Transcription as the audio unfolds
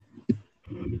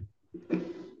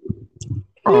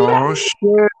Oh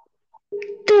shit!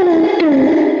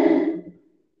 Yeah.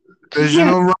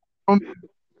 Divisional round.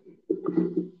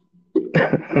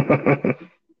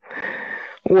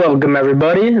 Welcome,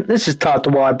 everybody. This is Top to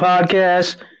Wide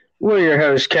Podcast. We're your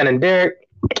hosts, Ken and Derek.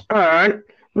 All right,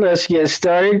 let's get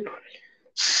started.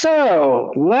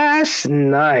 So, last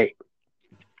night,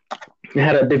 we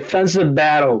had a defensive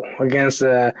battle against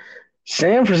the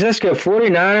San Francisco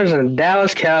 49ers and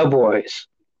Dallas Cowboys.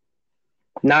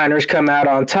 Niners come out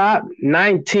on top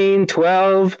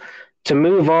 19-12 to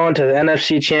move on to the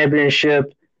NFC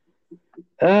Championship.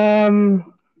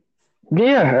 Um,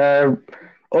 yeah,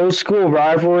 old school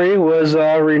rivalry was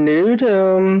renewed.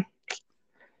 I'm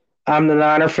the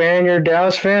Niner fan. You're a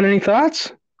Dallas fan. Any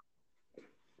thoughts?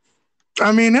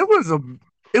 I mean, it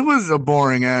was a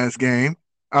boring ass game.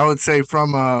 I would say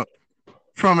from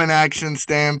an action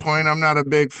standpoint, I'm not a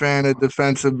big fan of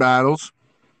defensive battles,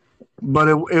 but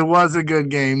it was a good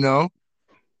game though.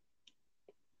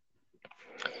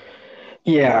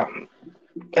 Yeah,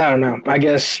 I don't know. I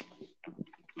guess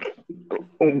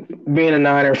being a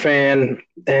Niner fan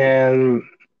and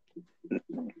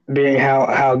being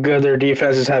how good their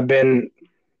defenses have been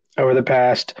over the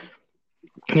past,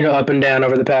 up and down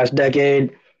over the past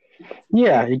decade.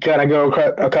 Yeah, you kind of go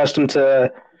accustomed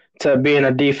to being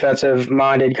a defensive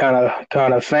minded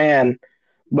kind of fan.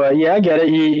 But yeah, I get it.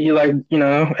 You like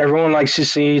everyone likes to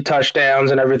see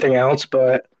touchdowns and everything else,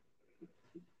 but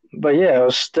yeah, it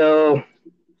was still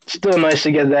nice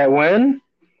to get that win.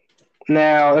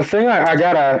 Now the thing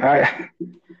I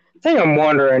thing I'm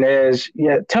wondering is,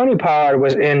 yeah, Tony Pollard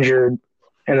was injured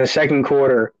in the second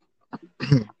quarter.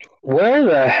 Where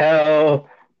the hell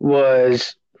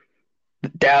was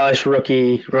Dallas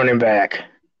rookie running back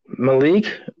Malik?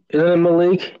 Isn't it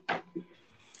Malik?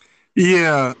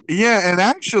 Yeah, and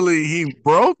actually he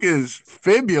broke his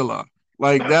fibula.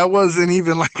 Like that wasn't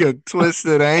even like a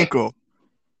twisted ankle.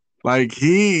 Like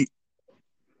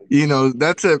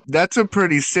that's a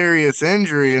pretty serious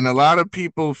injury, and a lot of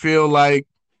people feel like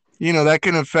that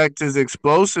can affect his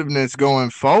explosiveness going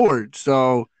forward.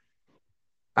 So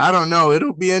I don't know.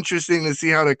 It'll be interesting to see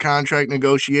how the contract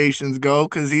negotiations go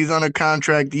because he's on a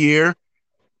contract year,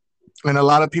 and a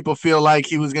lot of people feel like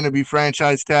he was going to be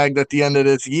franchise tagged at the end of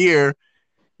this year.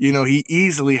 He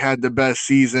easily had the best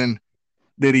season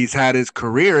that he's had his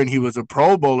career, and he was a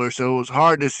Pro Bowler, so it was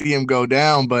hard to see him go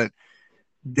down. But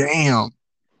damn,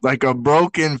 like a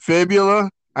broken fibula.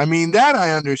 I mean, that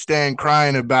I understand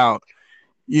crying about.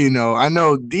 I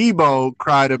know Debo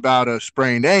cried about a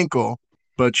sprained ankle,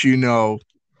 but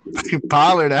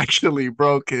Pollard actually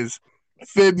broke his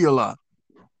fibula,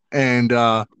 and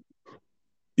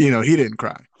he didn't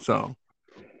cry. So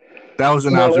that was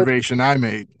an Well, observation I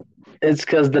made. it's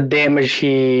because the damage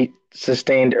he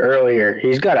sustained earlier.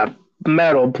 He's got a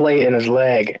metal plate in his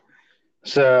leg.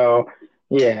 So,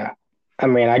 yeah. I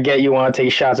mean, I get you want to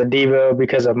take shots at Devo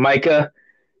because of Micah,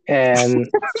 and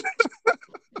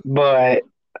but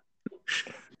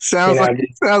you Sounds like know,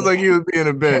 sounds like he was being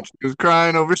a bitch. He was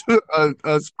crying over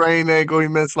a sprained ankle. He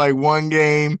missed like one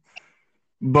game,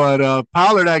 but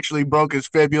Pollard actually broke his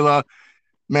fibula.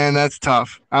 Man, that's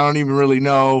tough. I don't even really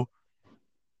know.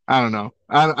 I don't know.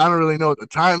 I don't really know what the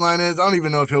timeline is. I don't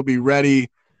even know if he'll be ready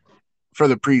for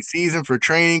the preseason for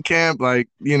training camp. Like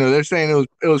they're saying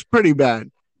it was pretty bad.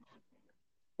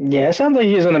 yeah, it sounds like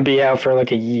he's gonna be out for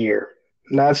like a year.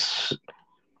 That's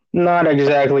not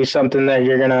exactly something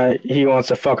that he wants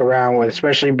to fuck around with,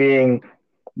 especially being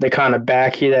the kind of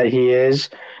back that he is.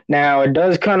 Now it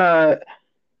does kind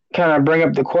of bring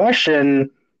up the question.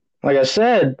 Like I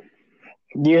said,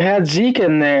 you had Zeke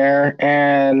in there,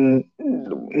 and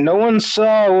no one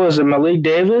saw. Was it Malik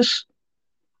Davis?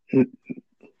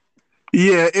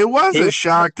 Yeah, it was He a was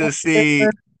shock to see.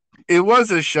 It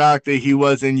was a shock that he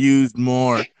wasn't used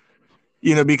more.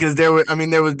 Because there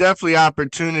was definitely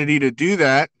opportunity to do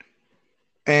that.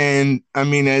 And I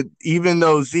mean, even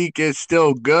though Zeke is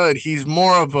still good, he's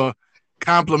more of a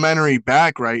complimentary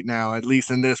back right now, at least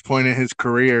in this point in his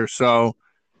career. So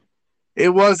it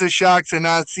was a shock to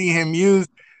not see him used.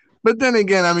 But then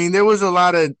again, I mean, there was a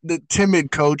lot of the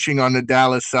timid coaching on the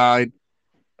Dallas side.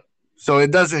 So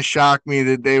it doesn't shock me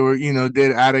that they were,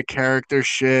 did out of character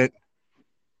shit,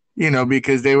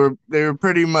 because they were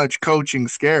pretty much coaching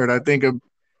scared. I think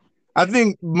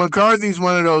McCarthy's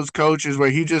one of those coaches where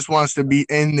he just wants to be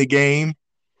in the game.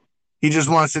 He just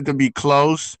wants it to be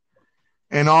close.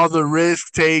 And all the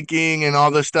risk taking and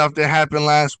all the stuff that happened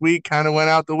last week kind of went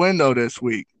out the window this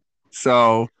week.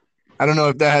 So I don't know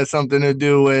if that has something to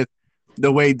do with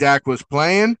the way Dak was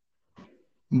playing,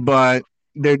 but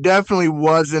there definitely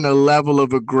wasn't a level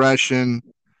of aggression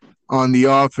on the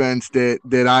offense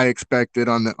that I expected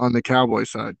on the Cowboy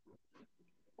side.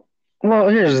 Well,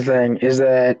 here's the thing: is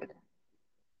that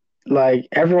like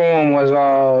everyone was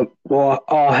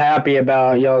all happy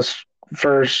about y'all's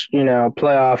first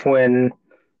playoff win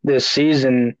this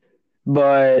season,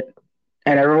 but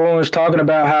and everyone was talking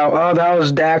about how that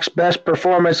was Dak's best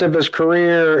performance of his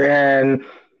career, and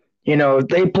if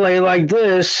they play like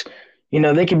this,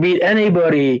 they can beat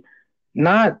anybody.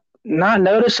 Not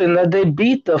noticing that they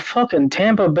beat the fucking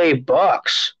Tampa Bay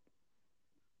Bucks.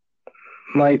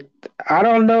 Like, I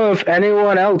don't know if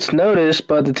anyone else noticed,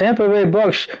 but the Tampa Bay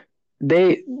Bucks,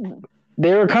 they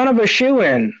they were kind of a shoe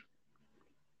in.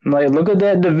 Like, look at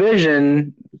that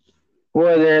division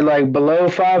where they're like below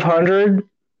 500.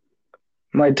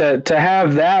 Like to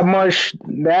have that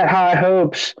high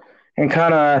hopes, and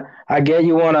kind of, I get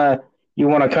you wanna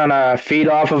kind of feed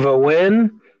off of a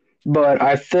win, but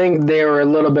I think they were a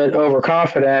little bit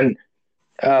overconfident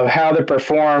of how they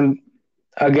performed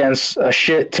against a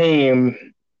shit team,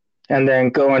 and then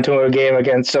go into a game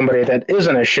against somebody that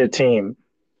isn't a shit team.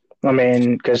 I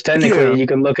mean, because technically Yeah. you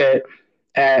can look at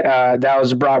that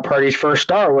was Brock Purdy's first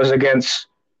start was against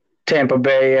Tampa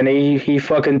Bay, and he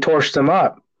fucking torched them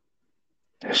up.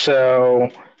 So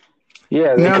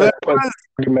yeah, they Now could have put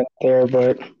argument there,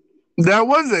 but that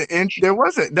was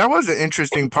an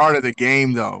interesting part of the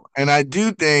game though, and I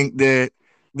do think that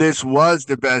this was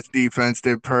the best defense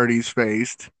that Purdy's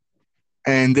faced,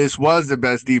 and this was the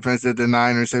best defense that the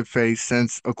Niners have faced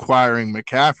since acquiring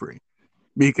McCaffrey.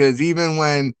 Because even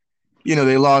when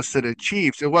they lost to the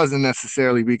Chiefs, it wasn't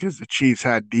necessarily because the Chiefs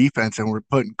had defense and were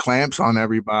putting clamps on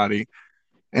everybody,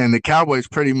 and the Cowboys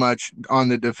pretty much on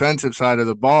the defensive side of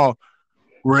the ball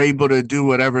were able to do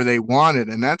whatever they wanted,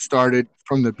 and that started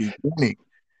from the beginning.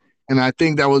 And I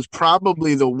think that was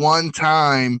probably the one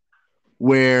time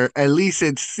where at least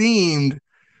it seemed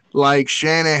like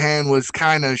Shanahan was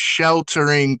kind of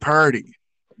sheltering Purdy.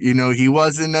 He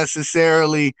wasn't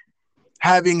necessarily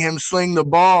having him sling the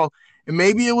ball. And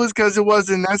maybe it was because it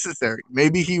wasn't necessary.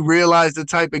 Maybe he realized the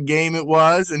type of game it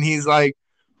was, and he's like,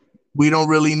 we don't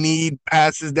really need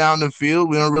passes down the field.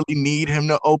 We don't really need him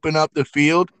to open up the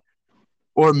field.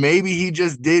 Or maybe he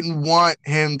just didn't want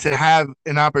him to have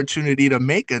an opportunity to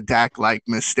make a Dak like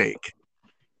mistake.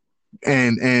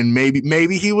 And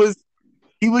maybe he was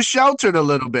sheltered a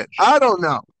little bit. I don't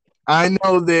know. I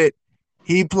know that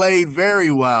he played very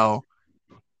well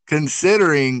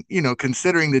considering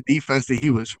the defense that he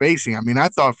was facing. I mean, I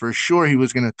thought for sure he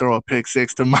was going to throw a pick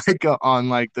six to Micah on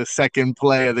like the second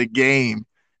play of the game.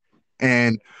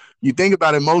 And you think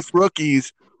about it, most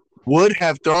rookies would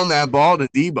have thrown that ball to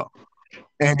Debo,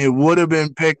 and it would have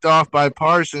been picked off by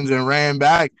Parsons and ran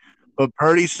back. But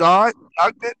Purdy saw it,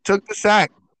 tucked it, took the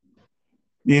sack.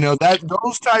 That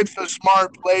those types of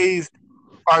smart plays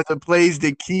are the plays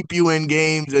that keep you in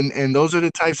games, and those are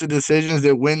the types of decisions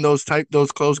that win those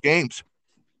close games.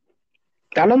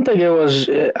 I don't think it was.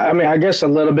 I mean, I guess a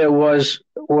little bit was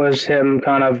him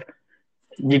kind of.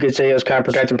 You could say he was kind of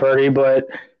protecting Purdy, but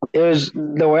it was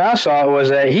the way I saw it was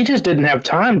that he just didn't have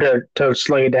time to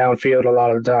sling it downfield a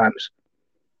lot of the times.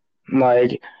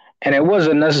 Like, and it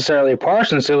wasn't necessarily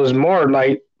Parsons. It was more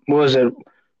like, was it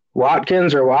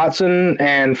Watkins or Watson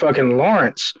and fucking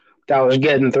Lawrence that was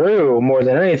getting through more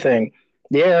than anything.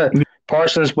 Yeah,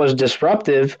 Parsons was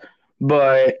disruptive,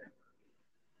 but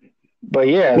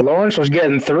yeah, Lawrence was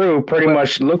getting through. Pretty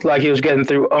much looked like he was getting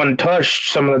through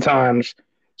untouched some of the times. Yeah,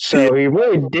 So he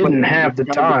really didn't have the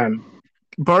time.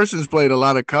 Parsons played a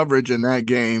lot of coverage in that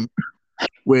game,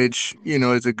 which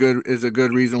is a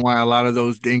good reason why a lot of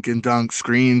those dink and dunk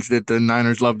screens that the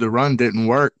Niners love to run didn't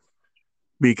work,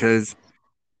 because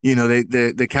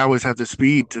the Cowboys have the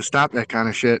speed to stop that kind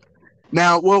of shit.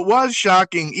 Now, what was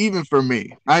shocking, even for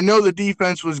me, I know the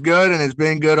defense was good and it's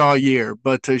been good all year,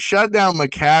 but to shut down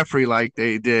McCaffrey like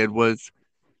they did was,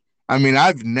 I mean,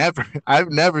 I've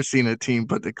never seen a team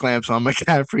put the clamps on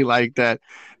McCaffrey like that,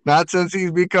 not since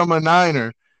he's become a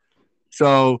Niner.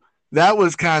 So that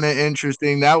was kind of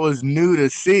interesting. That was new to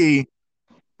see.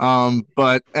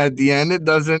 But at the end, it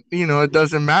doesn't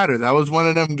matter. That was one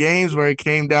of them games where it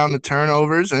came down to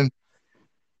turnovers, and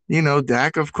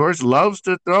Dak, of course, loves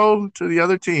to throw to the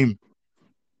other team.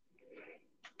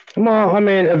 Well, I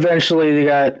mean, eventually they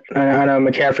got. I know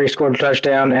McCaffrey scored a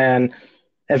touchdown, and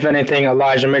if anything,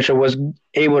 Elijah Mitchell was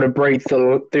able to break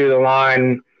through the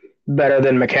line better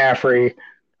than McCaffrey.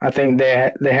 I think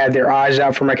they had their eyes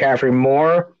out for McCaffrey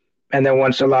more, and then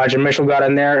once Elijah Mitchell got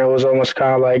in there, it was almost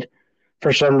kind of like,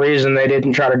 for some reason, they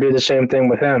didn't try to do the same thing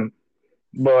with him.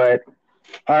 But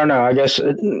I don't know. I guess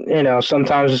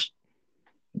sometimes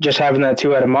just having that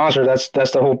two-headed monster. That's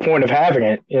the whole point of having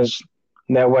it, is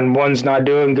That when one's not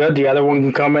doing good, the other one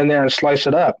can come in there and slice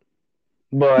it up.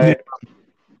 Yeah.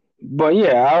 But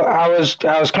yeah, I was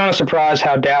kind of surprised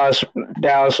how Dallas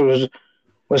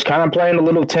was kind of playing a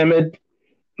little timid.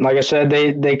 Like I said,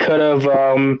 they could have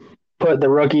put the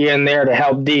rookie in there to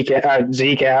help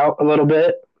Zeke out a little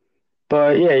bit,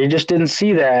 but yeah, you just didn't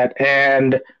see that.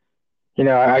 And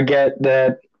I get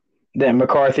that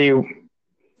McCarthy.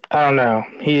 I don't know.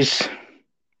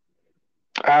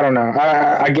 I don't know.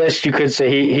 I guess you could say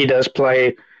he does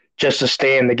play just to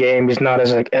stay in the game. He's not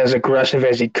as aggressive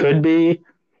as he could be.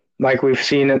 Like we've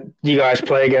seen it, you guys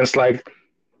play against like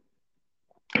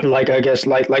I guess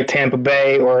like Tampa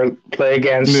Bay or play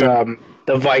against Yeah.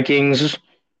 the Vikings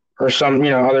or some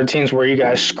other teams where you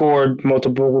guys scored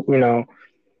multiple a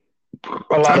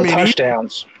I lot of mean,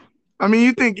 touchdowns.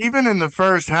 you think even in the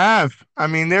first half,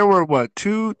 there were what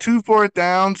two fourth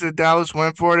downs that Dallas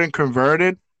went for it and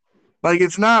converted. Like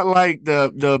it's not like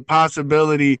the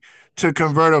possibility to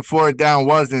convert a fourth down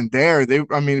wasn't there. They,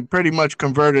 pretty much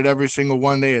converted every single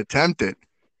one they attempted.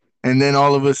 And then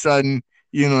all of a sudden,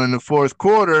 in the fourth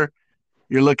quarter,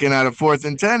 you're looking at a 4th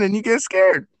and 10 and you get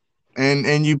scared.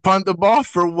 And you punt the ball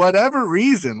for whatever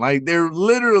reason. Like there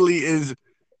literally is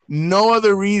no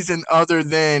other reason other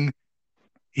than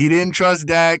he didn't trust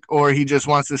Dak or he just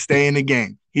wants to stay in the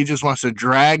game. He just wants to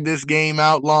drag this game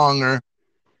out longer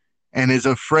and is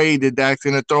afraid that Dak's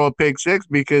going to throw a pick six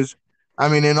because,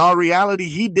 in all reality,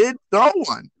 he did throw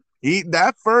one.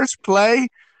 That first play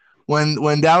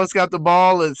when Dallas got the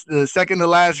ball, it's the second to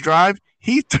last drive.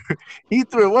 He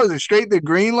threw it. Was it straight to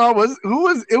Greenlaw? It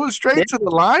was Yeah, straight to the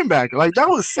linebacker. Like that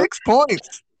was 6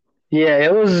 points. yeah,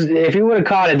 it was. If he would have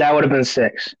caught it, that would have been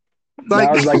six. That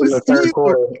Like was that like in was the third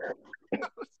quarter.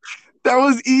 that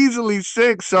was easily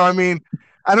six. So I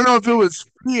don't know if it was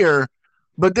fear,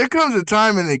 but there comes a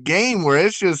time in the game where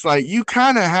it's just like you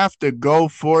kind of have to go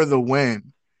for the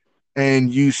win.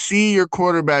 And you see your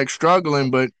quarterback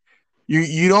struggling, but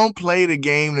you don't play the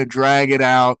game to drag it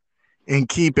out and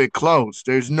keep it close.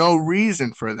 There's no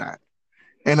reason for that.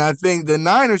 And I think the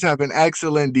Niners have an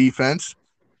excellent defense.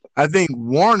 I think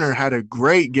Warner had a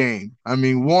great game.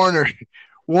 Warner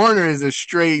is a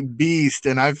straight beast,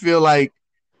 and I feel like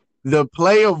the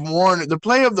play of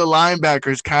the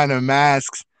linebackers kind of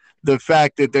masks the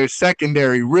fact that their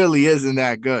secondary really isn't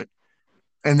that good.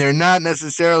 And they're not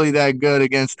necessarily that good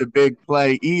against the big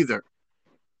play either.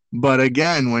 But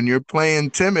again, when you're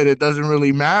playing timid, it doesn't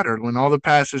really matter. When all the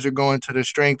passes are going to the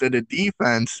strength of the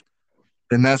defense,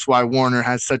 then that's why Warner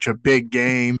has such a big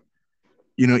game.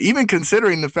 Even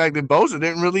considering the fact that Bosa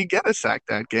didn't really get a sack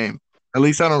that game. At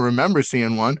least I don't remember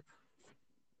seeing one.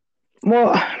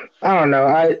 Well, I don't know.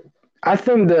 I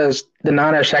think the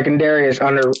Niners secondary is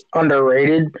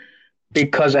underrated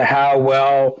because of how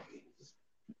well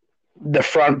the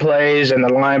front plays and the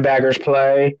linebackers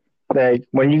play. Like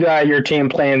when you got your team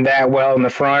playing that well in the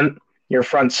front, your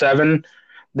front seven,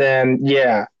 then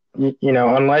yeah,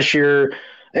 unless you're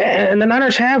and the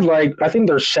Niners have I think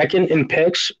they're second in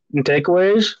picks and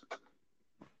takeaways.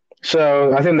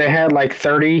 So I think they had like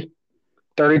 30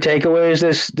 takeaways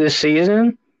this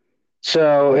season.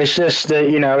 So it's just that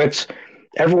it's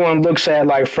everyone looks at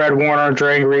like Fred Warner,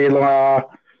 Dre Greenlaw,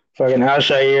 fucking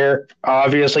Alshair,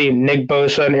 obviously Nick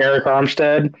Bosa and Eric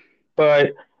Armstead,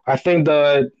 but I think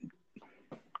the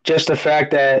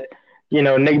fact that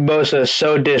Nick Bosa is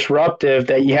so disruptive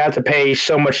that you have to pay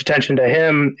so much attention to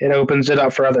him, it opens it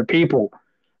up for other people.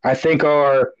 I think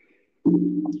the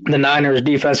Niners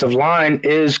defensive line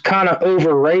is kind of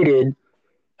overrated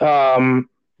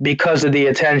because of the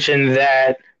attention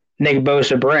that Nick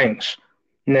Bosa brings.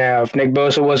 Now, if Nick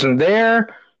Bosa wasn't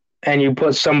there and you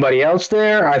put somebody else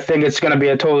there, I think it's going to be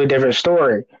a totally different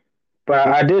story. But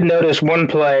I did notice one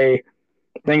play,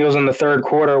 I think it was in the third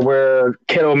quarter, where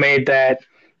Kittle made that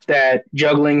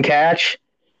juggling catch,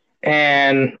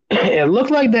 and it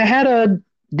looked like they had a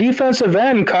defensive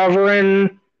end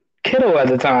covering Kittle at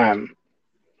the time,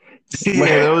 Yeah,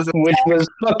 there was a which was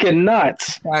fucking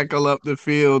nuts. tackle up the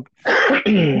field.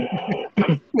 and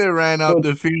They ran up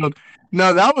the field.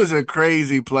 No, that was a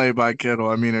crazy play by Kittle.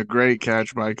 A great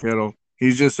catch by Kittle.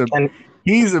 He's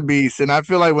a beast. And I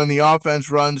feel like when the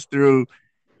offense runs through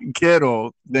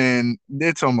Kittle, then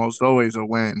it's almost always a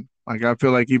win. Like I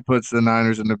feel like he puts the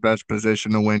Niners in the best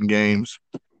position to win games.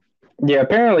 yeah,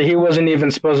 apparently he wasn't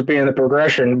even supposed to be in the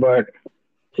progression, but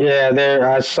yeah, there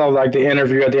I saw like the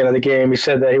interview at the end of the game. He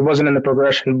said that he wasn't in the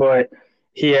progression, but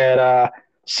he had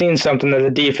seen something that the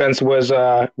defense was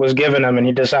giving him, and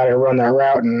he decided to run that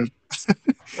route. And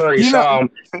already You know, saw him.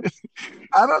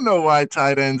 I don't know why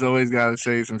tight ends always got to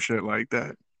say some shit like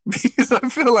that. Because I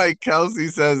feel like Kelsey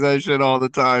says that shit all the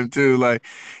time too. Like,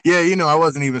 yeah, I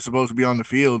wasn't even supposed to be on the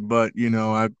field, but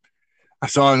I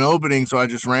saw an opening, so I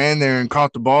just ran there and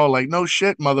caught the ball. Like, no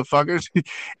shit, motherfuckers.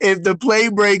 If the play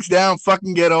breaks down,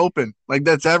 fucking get open. Like,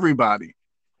 that's everybody.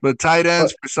 But tight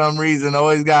ends, But for some reason,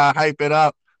 always gotta hype it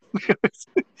up.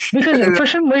 because for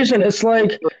some reason, it's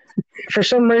like for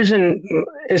some reason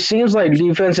it seems like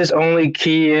defenses only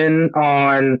key in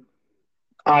on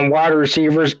wide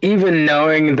receivers, even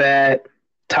knowing that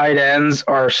tight ends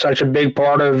are such a big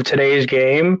part of today's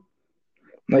game.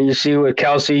 Like you see with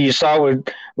Kelsey, you saw with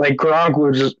like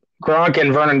Gronk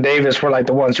and Vernon Davis were like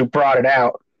the ones who brought it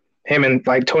out. Him and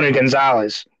like Tony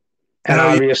Gonzalez, and Hell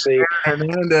yeah, obviously,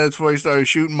 Hernandez before he started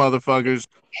shooting motherfuckers.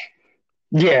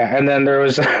 yeah. And then there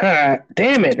was,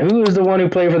 damn it, who was the one who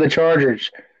played for the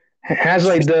Chargers? Has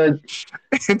like the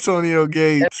Antonio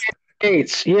Gates.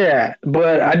 Gates, yeah.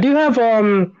 But I do have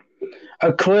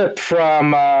a clip from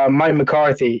Mike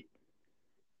McCarthy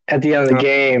at the end of the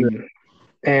game,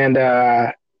 and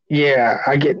yeah,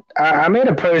 I made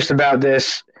a post about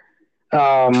this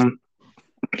um,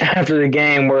 after the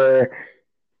game where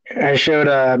I showed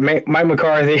Mike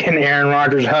McCarthy and Aaron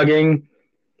Rodgers hugging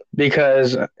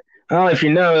because I don't know if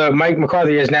you know Mike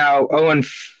McCarthy is now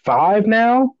 0-5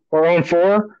 now or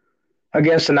 0-4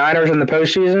 against the Niners in the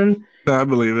postseason. I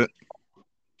believe it.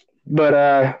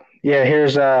 But yeah,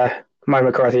 here's Mike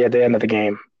McCarthy at the end of the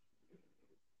game.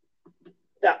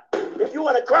 Now, if you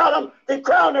want to crown them, then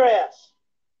crown their ass.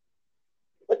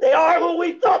 But they are who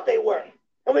we thought they were,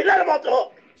 and we let them off the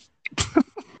hook.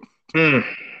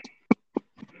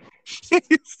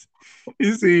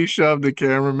 You see, he shoved the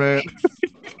cameraman.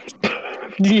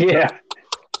 Yeah.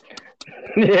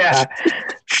 Yeah.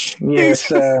 Yes.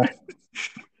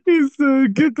 He's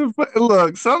get the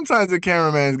look. Sometimes the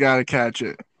cameraman's got to catch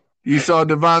it. You saw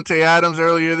Devontae Adams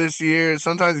earlier this year.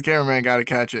 Sometimes the cameraman got to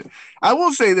catch it. I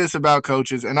will say this about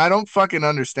coaches, and I don't fucking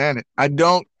understand it. I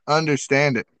don't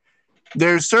understand it.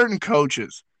 There's certain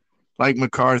coaches like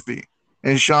McCarthy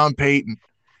and Sean Payton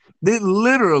that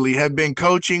literally have been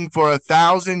coaching for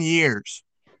 1,000 years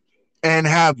and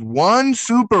have won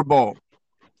Super Bowl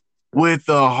with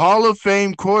a Hall of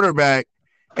Fame quarterback,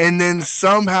 and then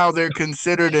somehow they're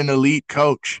considered an elite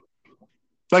coach.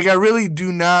 Like, I really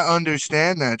do not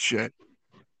understand that shit.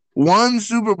 One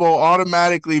Super Bowl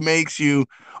automatically makes you,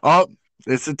 oh,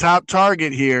 it's a top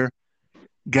target here.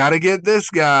 Got to get this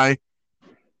guy.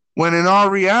 When in all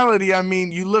reality, I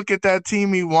mean, you look at that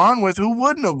team he won with, who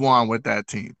wouldn't have won with that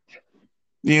team?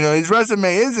 His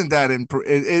resume isn't that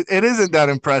it isn't that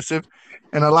impressive.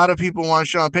 And a lot of people want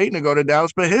Sean Payton to go to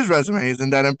Dallas, but his resume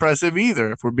isn't that impressive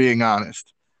either, if we're being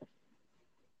honest.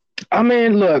 I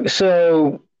mean, look,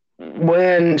 so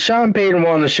when Sean Payton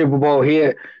won the Super Bowl,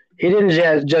 he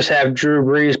didn't just have Drew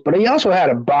Brees, but he also had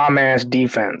a bomb ass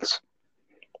defense.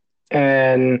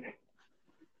 And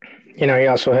he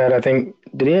also had, I think,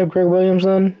 did he have Greg Williams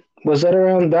then? Was that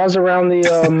around? That was around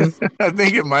the. I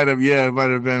think it might have. Yeah, it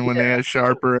might have been when they had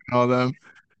Sharper and all them.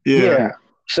 Yeah.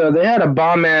 So they had a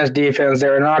bomb ass defense. They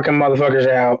were knocking motherfuckers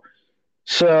out.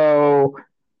 So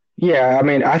yeah, I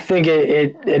mean, I think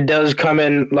it does come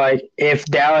in like if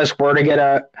Dallas were to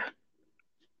get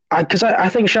because I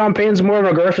think Sean Payton's more of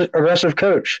an aggressive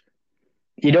coach.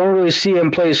 You don't really see him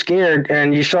play scared,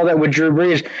 and you saw that with Drew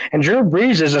Brees. And Drew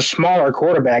Brees is a smaller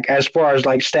quarterback as far as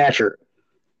like stature,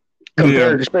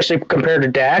 especially compared to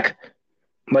Dak.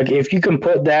 Like if you can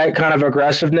put that kind of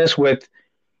aggressiveness with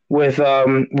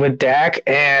Dak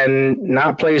and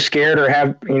not play scared or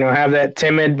have that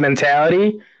timid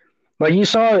mentality, like you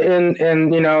saw in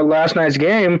last night's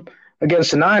game against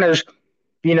the Niners.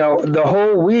 The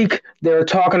whole week they were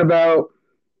talking about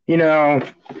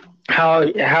how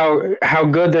good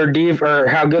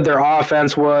how good their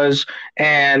offense was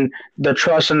and the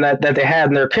trust in that they had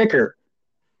in their kicker.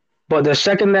 But the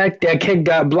second that kick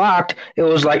got blocked, it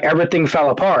was like everything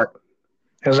fell apart.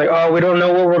 It was like, oh, we don't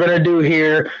know what we're gonna do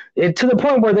here. To the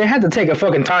point where they had to take a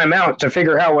fucking timeout to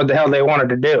figure out what the hell they wanted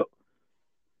to do.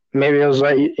 Maybe it was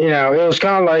like it was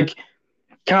kind of like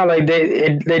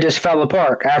they just fell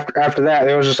apart after that.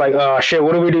 It was just like, oh shit,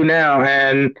 what do we do now?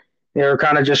 And they were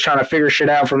kind of just trying to figure shit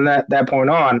out from that point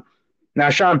on. Now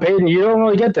Sean Payton, you don't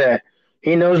really get that.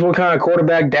 He knows what kind of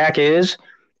quarterback Dak is,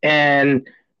 and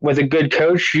with a good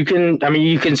coach, you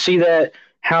can see that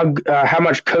how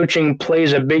much coaching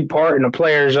plays a big part in a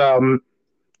player's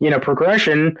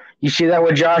progression. You see that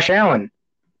with Josh Allen.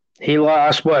 He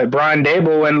lost Brian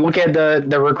Dable, and look at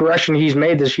the regression he's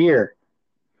made this year.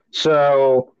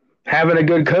 So having a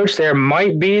good coach there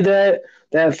might be that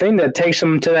thing that takes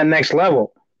them to that next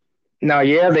level. Now,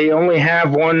 yeah, they only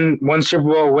have one Super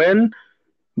Bowl win,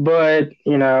 but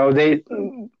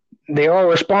they are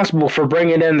responsible for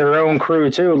bringing in their own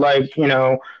crew too, like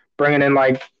bringing in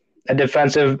like a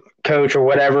defensive coach or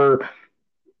whatever,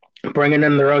 bringing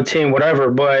in their own team, whatever.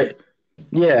 But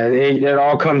yeah, it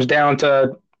all comes down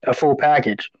to a full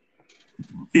package.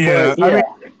 Yeah, But I yeah,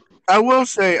 mean, I will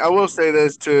say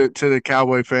this to the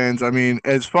Cowboy fans. I mean,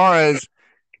 as far as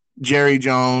Jerry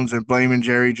Jones and blaming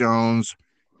Jerry Jones,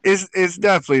 it's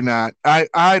definitely not.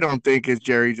 I don't think it's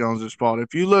Jerry Jones's fault.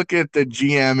 If you look at the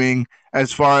GMing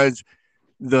as far as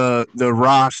the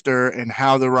roster and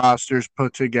how the roster's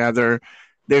put together,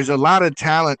 there's a lot of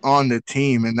talent on the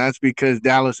team, and that's because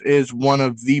Dallas is one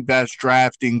of the best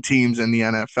drafting teams in the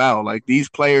NFL. Like, these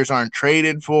players aren't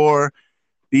traded for.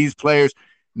 These players,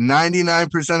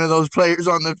 99% of those players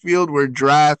on the field were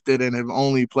drafted and have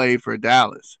only played for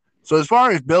Dallas. So as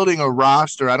far as building a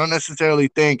roster, I don't necessarily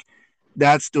think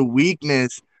that's the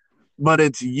weakness, but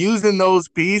it's using those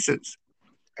pieces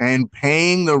and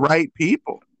paying the right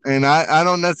people. And I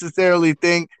don't necessarily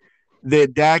think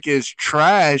that Dak is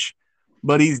trash,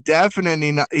 but he's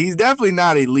definitely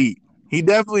not elite. He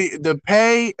definitely, the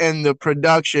pay and the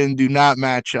production do not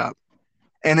match up.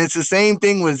 And it's the same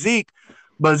thing with Zeke.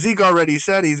 But Zeke already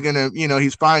said he's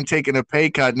fine taking a pay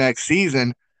cut next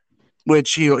season,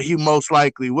 which he most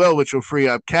likely will, which will free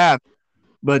up cap.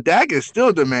 But Dak is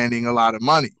still demanding a lot of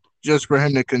money just for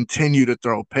him to continue to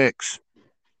throw picks.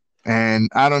 And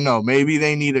I don't know, maybe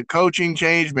they need a coaching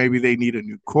change, maybe they need a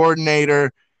new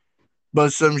coordinator,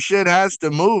 but some shit has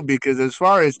to move because as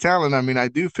far as talent, I mean, I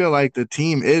do feel like the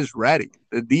team is ready.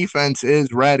 The defense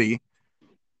is ready.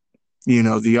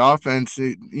 The offense,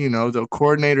 the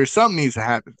coordinator, something needs to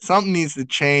happen. Something needs to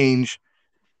change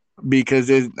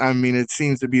because it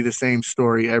seems to be the same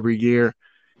story every year.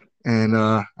 And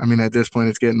at this point,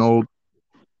 it's getting old.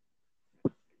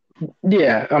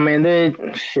 yeah. I mean, they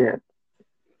shit.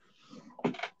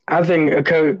 I think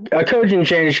a coaching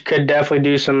change could definitely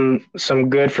do some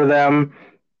good for them.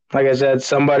 Like I said,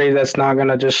 somebody that's not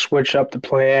gonna just switch up the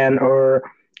plan or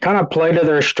kind of play to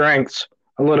their strengths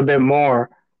a little bit more.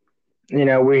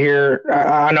 We hear.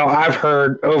 I know I've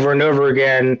heard over and over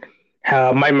again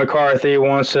how Mike McCarthy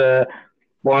wants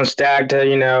Dak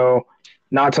to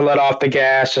not to let off the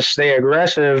gas, to stay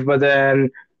aggressive, but then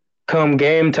come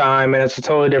game time and it's a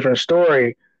totally different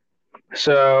story.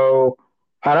 So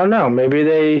I don't know. Maybe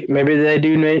they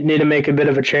do need to make a bit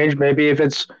of a change. Maybe if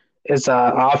it's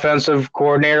a offensive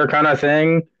coordinator kind of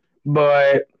thing,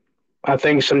 but I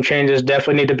think some changes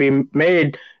definitely need to be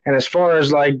made. And as far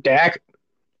as like Dak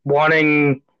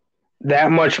wanting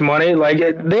that much money, like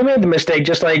they made the mistake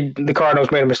just like the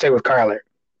Cardinals made a mistake with Kyler.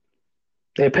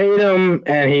 They paid him,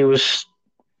 and he was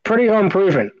pretty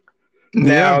unproven. Yeah,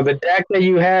 Now, the Dak that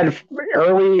you had very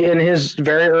early in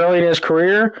his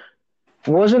career,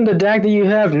 wasn't the Dak that you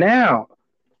have now.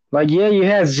 Like, yeah, you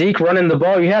had Zeke running the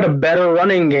ball. You had a better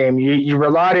running game. You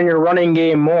relied on your running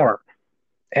game more,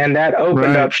 and that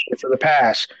opened right. up shit for the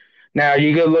pass. Now,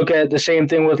 you could look at the same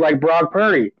thing with like Brock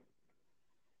Purdy.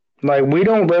 Like, we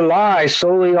don't rely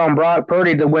solely on Brock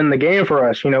Purdy to win the game for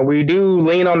us. We do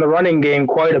lean on the running game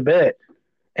quite a bit.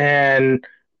 And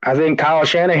I think Kyle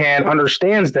Shanahan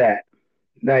understands that.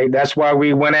 Like, that's why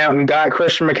we went out and got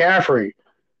Christian McCaffrey.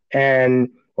 And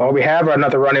while we have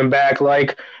another running back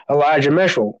like Elijah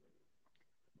Mitchell,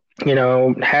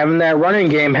 having that running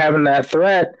game, having that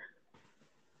threat,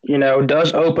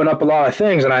 does open up a lot of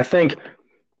things. And I think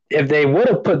if they would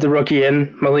have put the rookie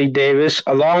in, Malik Davis,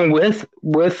 along with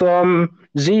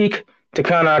Zeke to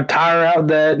kind of tire out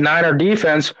the Niner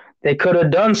defense, they could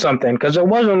have done something because it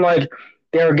wasn't like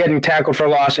they were getting tackled for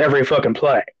loss every fucking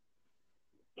play.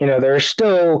 They're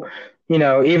still,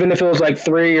 even if it was like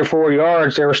 3 or 4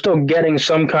 yards, they were still getting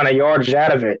some kind of yardage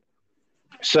out of it.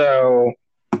 So,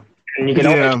 and you can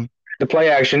only Yeah, the play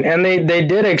action, and they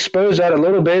did expose that a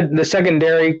little bit. The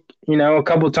secondary, a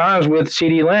couple of times with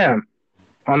CeeDee Lamb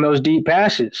on those deep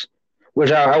passes,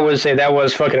 which I would say that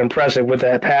was fucking impressive with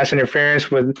that pass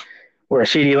interference with where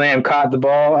CeeDee Lamb caught the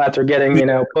ball after getting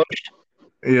pushed.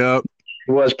 yeah.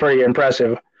 It was pretty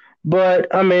impressive.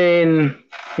 But I mean,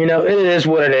 it is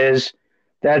what it is.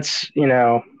 That's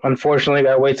unfortunately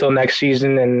gotta wait till next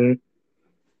season, and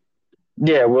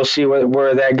yeah, we'll see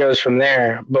where that goes from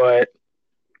there. But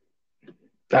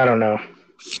I don't know.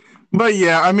 But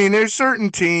yeah, there's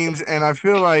certain teams, and I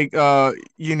feel like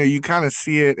you kind of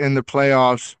see it in the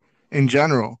playoffs in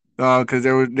general. Because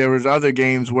there was other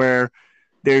games where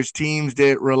there's teams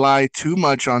that rely too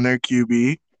much on their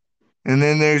QB, and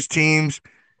then there's teams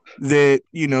that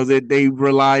they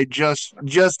rely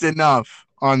just enough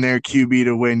on their QB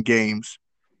to win games.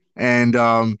 And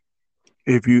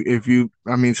if you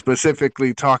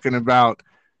specifically talking about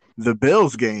the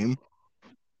Bills game.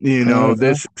 You know, Mm-hmm.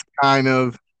 this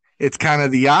is kind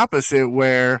of the opposite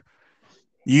where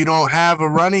you don't have a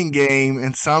running game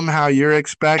and somehow you're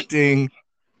expecting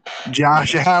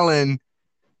Josh Allen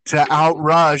to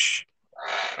outrush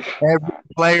every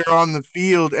player on the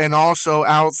field and also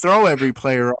outthrow every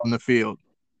player on the field.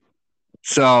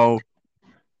 So,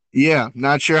 yeah,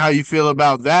 not sure how you feel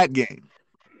about that game.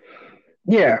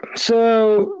 Yeah.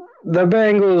 So the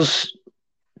Bengals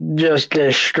just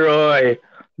destroy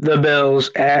the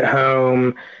Bills at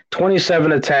home,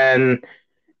 27-10,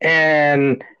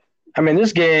 and I mean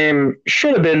this game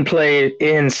should have been played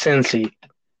in Cincy,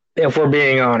 if we're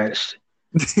being honest.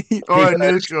 or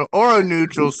a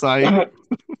neutral site.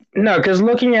 No, because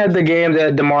looking at the game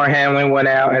that DeMar Hamlin went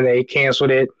out and they canceled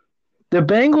it, the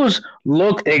Bengals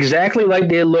looked exactly like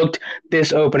they looked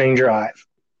this opening drive.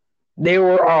 They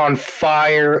were on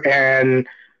fire, and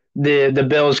the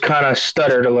Bills kind of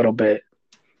stuttered a little bit,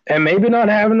 and maybe not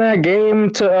having that game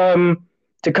to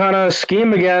kind of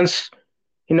scheme against,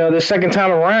 the second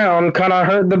time around, kind of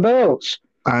hurt the Bills.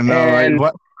 I know, right? And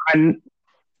What? I'm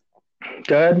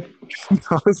good.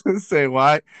 I was gonna say,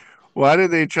 why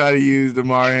did they try to use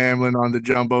DeMar Hamlin on the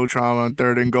jumbotron on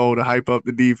 3rd and goal to hype up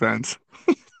the defense?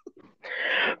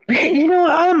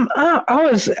 I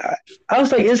was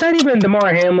like, is that even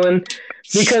DeMar Hamlin?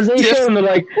 Because they showed him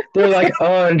they're like,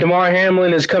 oh, and DeMar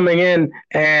Hamlin is coming in,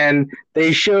 and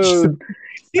they showed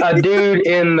a dude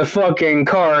in the fucking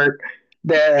cart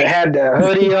that had the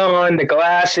hoodie on, the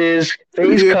glasses,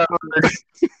 face covered.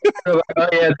 They're like, oh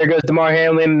yeah, there goes DeMar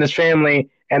Hamlin and his family,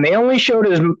 and they only showed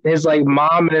his like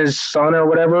mom and his son or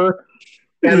whatever,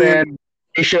 and then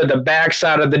they showed the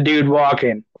backside of the dude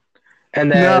walking. And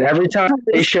then every time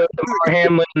they showed DeMar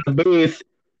Hamlin in the booth,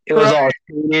 it was all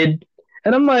shaded.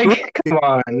 And I'm like, come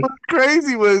on. What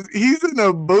crazy was he's in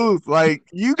a booth. Like,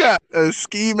 you got a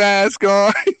ski mask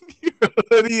on, your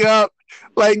hoodie up.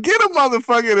 Like, get a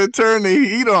motherfucker to turn the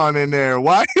heat on in there.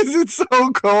 Why is it so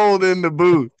cold in the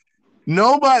booth?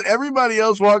 Everybody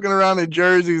else walking around in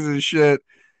jerseys and shit.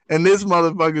 And this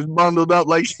motherfucker's bundled up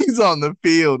like he's on the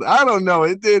field. I don't know.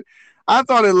 I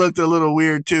thought it looked a little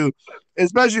weird too,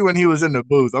 especially when he was in the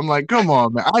booth. I'm like, come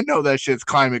on, man. I know that shit's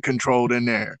climate controlled in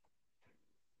there.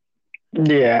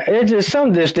 Yeah,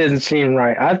 something just didn't seem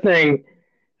right. I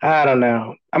don't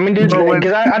know. I mean, because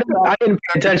I didn't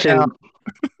pay attention.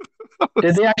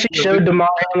 Did they actually show DeMar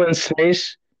Hamlin's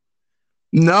face?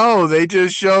 No, they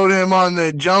just showed him on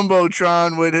the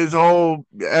jumbotron with his whole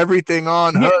everything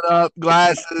on, hood up,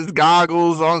 glasses,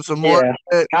 goggles, on some more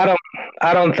shit.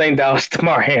 I don't think that was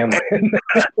DeMar Hamlin.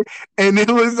 And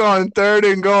it was on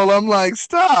 3rd and goal. I'm like,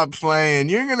 stop playing.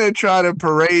 You're gonna try to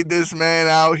parade this man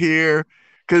out here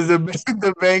because the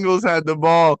Bengals had the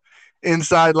ball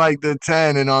inside like the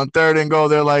 10, and on 3rd and goal,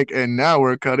 they're like, and now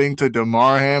we're cutting to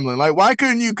DeMar Hamlin. Like, why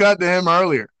couldn't you cut to him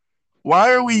earlier?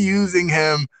 Why are we using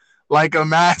him like a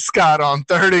mascot on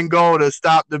 3rd and goal to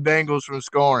stop the Bengals from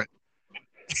scoring?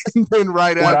 And then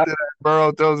after that,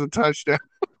 Burrow throws a touchdown.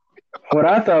 What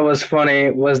I thought was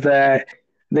funny was that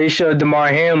they showed DeMar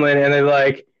Hamlin, and they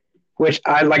like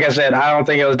I said, I don't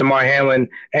think it was DeMar Hamlin,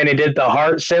 and he did the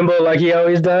heart symbol like he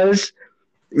always does.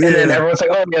 And then everyone's like,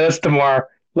 oh yeah, that's DeMar.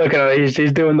 Look at him,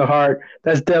 he's doing the heart.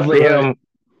 That's definitely him,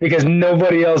 because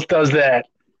nobody else does that.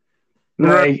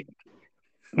 Like,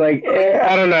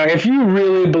 I don't know. If you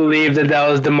really believe that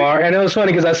was DeMar, and it was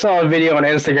funny because I saw a video on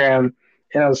Instagram,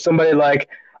 and it was somebody like,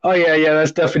 oh, yeah,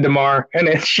 that's definitely DeMar. And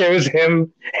it shows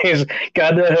him, he's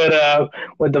got the hood up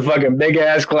with the fucking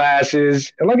big-ass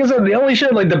glasses. And like I said, they only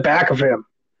showed, like, the back of him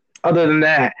other than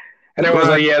that. And everyone's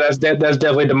like, yeah, that's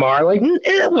definitely DeMar. Like,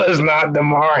 it was not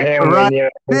DeMar Hamlin. Right. Yeah.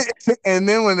 And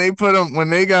then when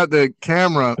they got the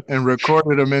camera and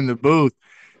recorded him in the booth,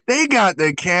 they got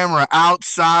the camera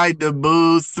outside the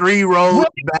booth, 3 rows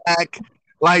back,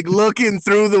 like looking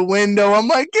through the window. I'm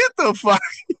like, get the fuck.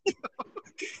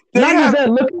 Not that,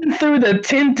 looking through the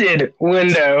tinted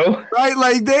window. Right,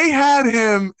 like they had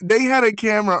a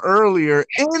camera earlier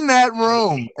in that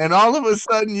room, and all of a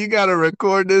sudden you got to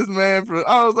record this man.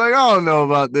 I was like, I don't know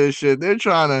about this shit. They're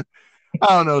trying to, I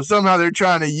don't know, somehow they're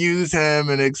trying to use him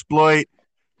and exploit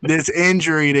this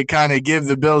injury to kind of give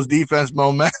the Bills defense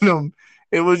momentum.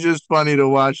 It was just funny to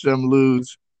watch them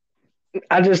lose.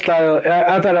 I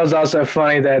thought it was also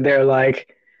funny that they're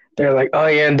like, oh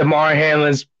yeah, and DeMar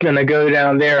Hamlin's gonna go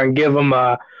down there and give him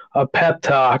a pep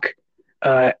talk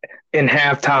in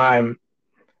halftime.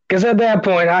 Because at that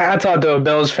point, I talked to a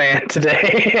Bills fan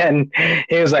today, and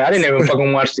he was like, I didn't even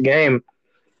fucking watch the game.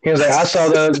 He was like, I saw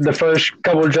the first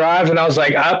couple of drives, and I was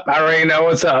like, I already know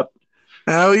what's up.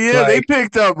 Hell yeah, they Like,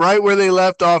 picked up right where they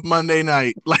left off Monday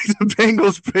night. Like the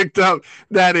Bengals picked up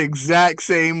that exact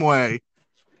same way.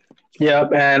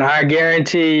 yep, and I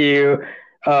guarantee you,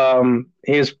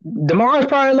 Demar's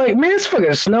probably like, man, it's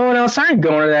fucking snowing outside. I ain't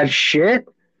going to that shit.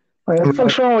 Like, what the Right.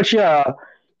 fuck's wrong with y'all?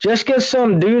 Just get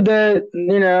some dude that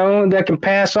that can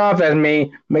pass off as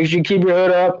me. Make sure you keep your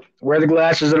hood up, wear the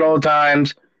glasses at all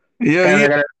times, Yeah, and he they're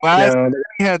gonna, you last know,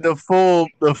 he had the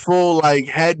full like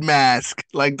head mask,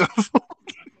 like the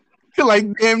like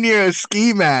damn near a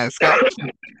ski mask.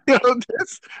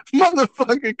 This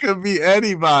motherfucker could be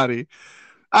anybody.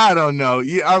 I don't know.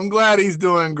 Yeah, I'm glad he's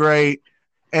doing great.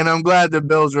 And I'm glad the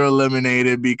Bills were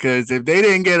eliminated because if they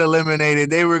didn't get eliminated,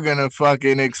 they were gonna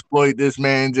fucking exploit this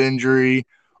man's injury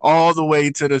all the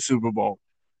way to the Super Bowl.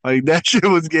 Like that shit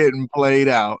was getting played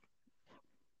out.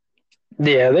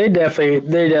 yeah, they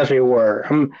definitely were.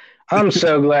 I'm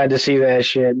so glad to see that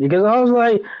shit because I was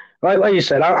like you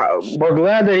said, we're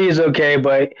glad that he's okay,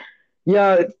 but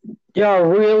yeah, y'all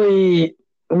really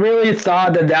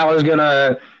thought that was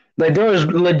gonna like there was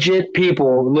legit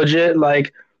people, legit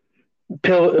like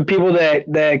people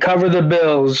that cover the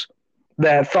Bills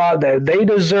that thought that they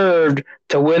deserved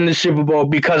to win the Super Bowl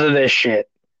because of this shit.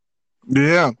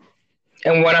 Yeah,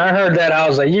 And when I heard that, I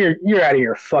was like, "You're out of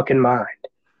your fucking mind.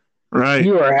 right.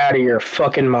 You are out of your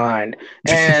fucking mind."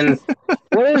 And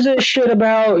what is this shit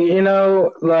about?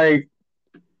 Like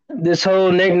this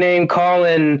whole nickname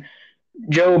calling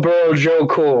Joe Burrow Joe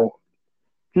Cool.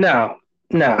 No,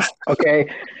 no. Okay.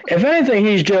 If anything,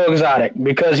 he's Joe Exotic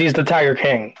because he's the Tiger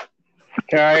King.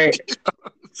 All right.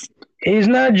 He's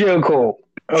not Joe Cool.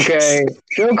 Okay.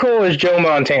 Joe Cool is Joe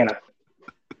Montana.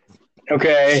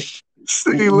 Okay.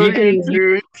 See, You look at can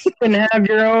you. you can have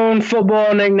your own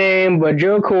football nickname, but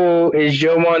Joe Cool is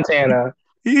Joe Montana,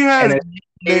 He and has it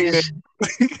nicknames.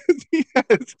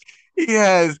 stays. He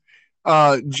has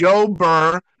Joe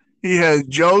Burr. He has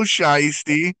Joe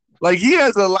Shiesty. Like he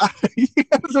has a lot. He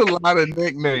has a lot of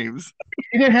nicknames.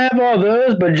 You can have all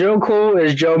those, but Joe Cool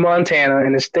is Joe Montana,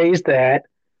 and it stays that.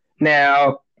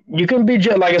 Now you can be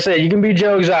Joe, like I said, you can be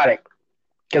Joe Exotic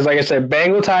because, like I said,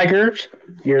 Bengal Tigers,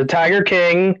 you're the Tiger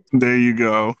King. There you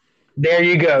go. There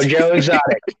you go, Joe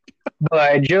Exotic.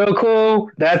 But Joe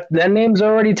Cool, that name's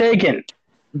already taken.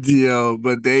 Yo,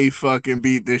 but they fucking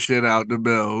beat the shit out the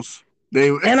Bills. They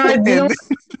And and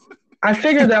I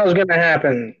figured that was gonna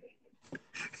happen.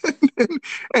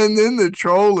 and then the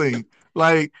trolling.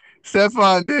 Like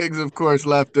Stefon Diggs, of course,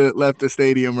 left the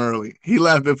stadium early. He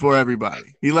left before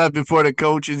everybody. He left before the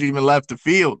coaches even left the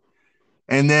field.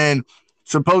 And then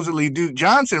supposedly Duke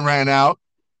Johnson ran out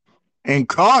and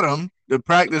caught him, the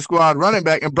practice squad running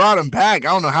back, and brought him back. I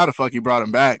don't know how the fuck he brought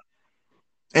him back.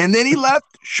 And then he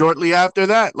left shortly after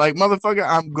that. Like, motherfucker,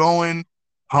 I'm going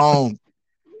home.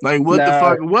 Like, what the No,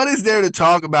 fuck? What is there to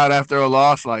talk about after a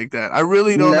loss like that? I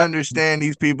really don't no, understand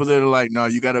these people that are like, no,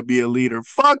 you got to be a leader.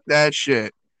 Fuck that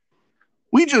shit.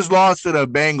 We just lost to the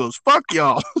Bengals. Fuck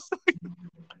y'all.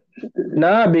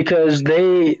 no, because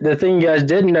the thing you guys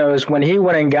didn't know is when he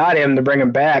went and got him to bring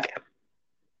him back,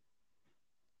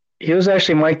 he was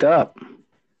actually mic'd up.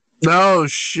 No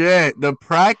shit. The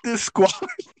practice squad,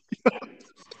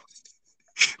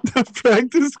 the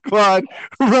practice squad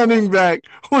running back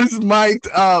was mic'd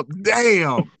up.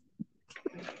 Damn.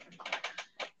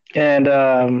 And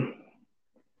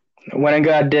went and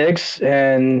got Diggs,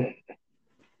 and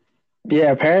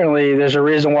yeah, apparently there's a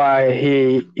reason why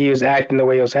he was acting the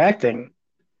way he was acting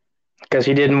because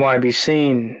he didn't want to be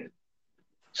seen.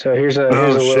 So here's Oh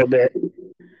a shit. little bit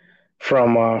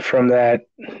from that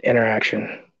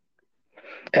interaction.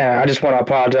 I just want to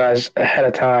apologize ahead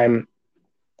of time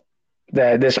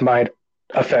that this might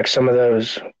affect some of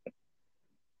those.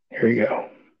 Here we go.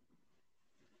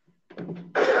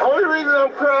 The only reason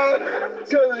I'm crying is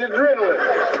because of the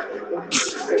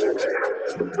adrenaline.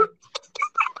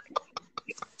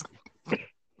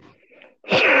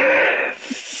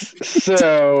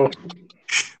 So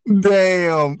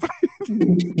Damn.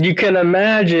 you can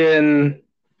imagine,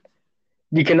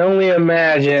 you can only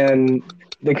imagine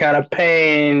the kind of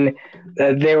pain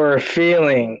that they were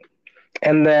feeling.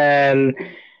 And then,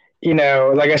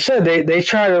 like I said, they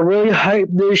try to really hype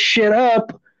this shit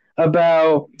up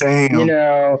about,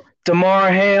 Damn. Damar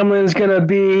Hamlin's going to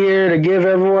be here to give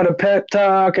everyone a pep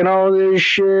talk and all this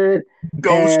shit.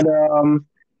 Ghost. And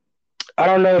I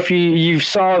don't know if you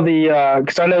saw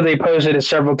because I know they posted it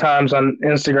several times on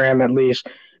Instagram at least,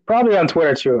 probably on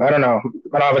Twitter too. I don't know.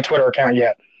 I don't have a Twitter account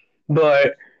yet,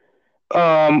 but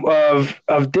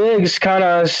of Diggs kind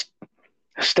of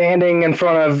standing in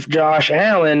front of Josh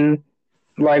Allen,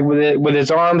 like with his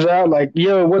arms out, like,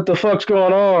 yo, what the fuck's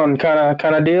going on, kind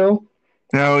of deal.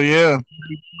 Hell yeah.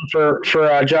 for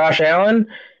Josh Allen,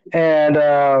 and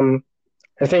the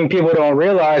thing people don't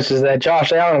realize is that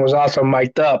Josh Allen was also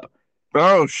mic'd up,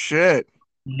 Oh shit.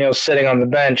 sitting on the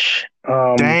bench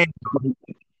Damn.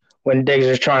 when Diggs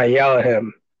is trying to yell at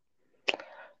him.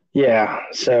 Yeah,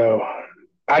 so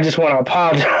I just want to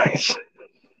apologize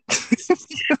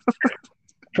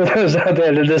for those out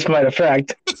there that this might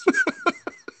affect.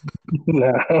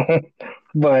 No,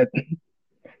 but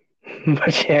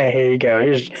but yeah, here you go.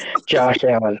 Here's Josh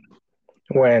Allen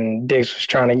when Diggs was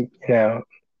trying to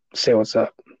say what's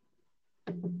up.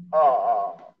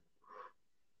 Oh.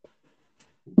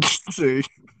 See.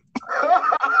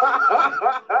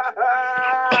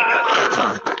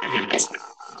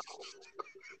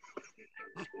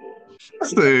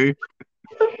 See.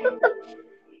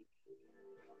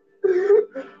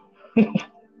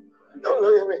 Don't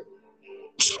look at me.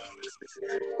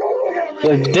 Don't look at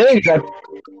Yeah, me. Diggs,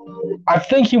 I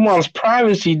think he wants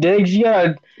privacy. Diggs, you gotta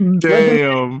let them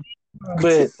Damn. a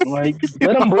bit, like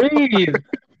let them breathe.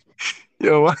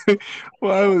 Yo,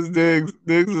 why was Diggs?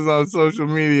 Diggs was on social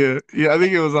media. Yeah, I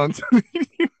think it was on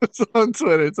he was on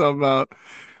Twitter talking about,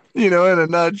 in a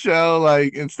nutshell,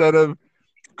 like instead of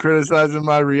criticizing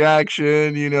my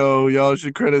reaction, y'all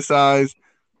should criticize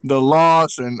the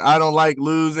loss and I don't like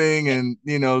losing and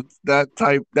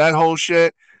that whole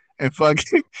shit. And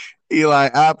fucking Eli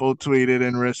Apple tweeted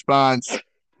in response,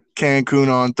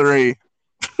 Cancun on 3.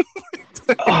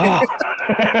 Oh.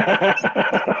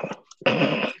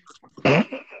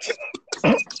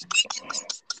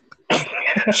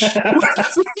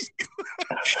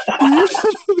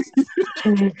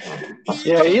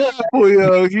 Yeah, Eli Well,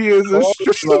 yo, he is a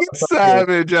Apple, straight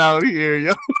savage out here,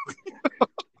 yo.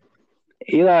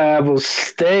 Eli Apple,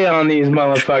 stay on these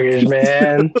motherfuckers,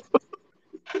 man.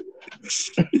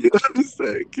 You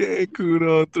understand?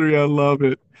 Cancun on 3. I love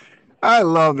it. I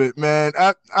love it, man.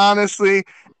 Honestly,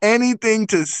 anything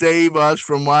to save us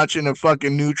from watching a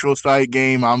fucking neutral site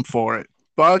game, I'm for it.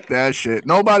 Fuck that shit.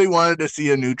 Nobody wanted to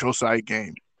see a neutral site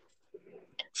game.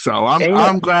 So I'm And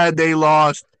I'm glad they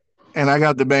lost, and I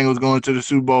got the Bengals going to the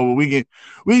Super Bowl. But we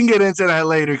can get into that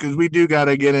later because we do got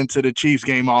to get into the Chiefs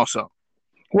game also.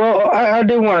 well, I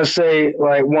do want to say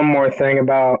like one more thing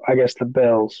about I guess the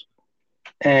Bills,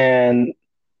 and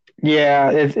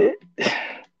yeah,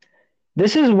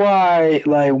 this is why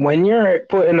like when you're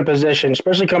put in a position,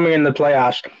 especially coming in the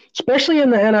playoffs, especially in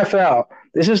the NFL,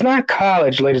 this is not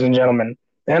college, ladies and gentlemen,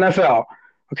 the NFL.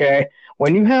 Okay,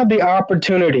 when you have the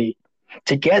opportunity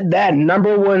to get that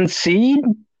number one seed,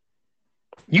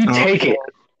 you Oh, take it.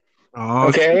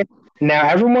 oh shit. Okay. Now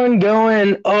everyone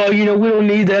going, oh, we don't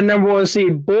need that number one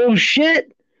seed.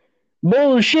 Bullshit.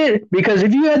 Bullshit. Because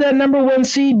if you had that number one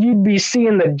seed, you'd be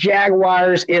seeing the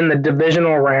Jaguars in the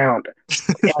divisional round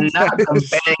and not That the is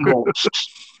true. Bengals.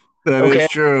 That is Okay.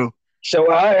 true.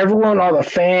 So everyone, all the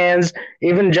fans,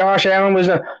 even Josh Allen was,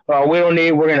 oh, we don't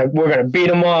need. We're gonna beat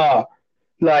them all.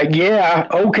 Like, yeah,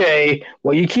 okay.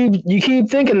 Well, you keep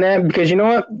thinking that because you know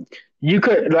what? You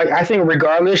could like I think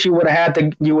regardless you would have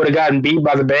gotten beat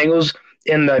by the Bengals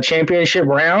in the championship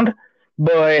round,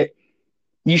 but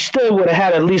you still would have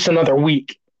had at least another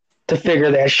week to figure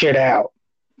that shit out.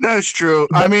 That's true.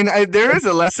 I mean, there is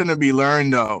a lesson to be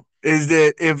learned, though, is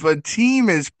that if a team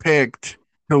is picked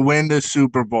to win the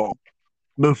Super Bowl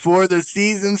before the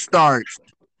season starts,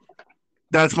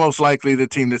 that's most likely the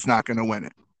team that's not going to win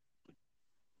it.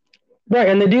 Right,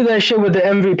 and they do that shit with the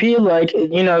MVP. Like,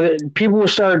 people will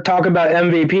start talking about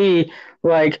MVP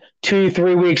like 2,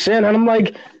 3 weeks in, and I'm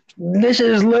like, this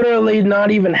is literally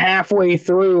not even halfway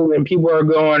through, and people are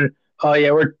going, "Oh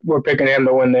yeah, we're picking him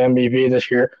to win the MVP this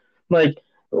year." Like,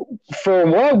 for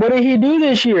what? What did he do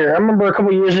this year? I remember a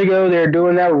couple years ago they were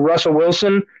doing that with Russell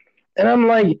Wilson, and I'm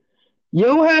like,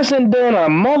 "Yo hasn't done a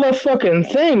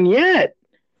motherfucking thing yet."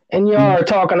 And y'all are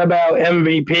talking about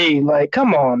MVP. Like,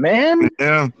 come on, man.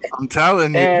 Yeah, I'm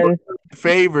telling you, And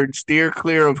favored, steer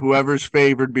clear of whoever's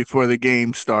favored before the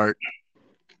game start.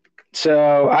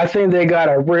 so I think they got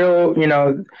a real,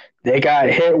 they got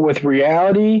hit with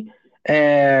reality.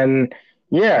 And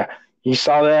yeah, you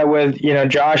saw that with,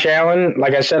 Josh Allen.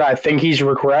 Like I said, I think he's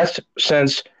regressed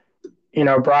since,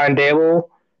 Brian Dable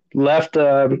left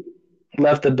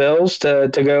left the Bills to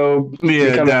go Yeah,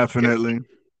 become. definitely.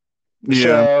 Yeah,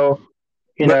 So,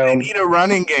 but they need a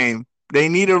running game. They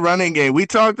need a running game. We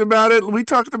talked about it. We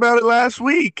talked about it last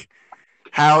week.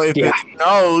 How if yeah, it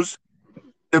snows,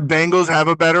 the Bengals have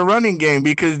a better running game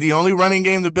because the only running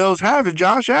game the Bills have is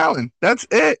Josh Allen. That's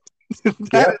it. yeah.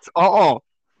 That's all.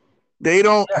 They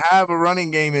don't have a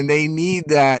running game, and they need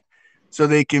that so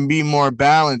they can be more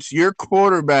balanced. Your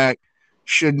quarterback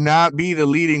should not be the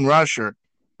leading rusher.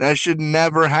 That should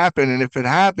never happen. And if it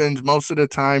happens, most of the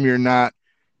time you're not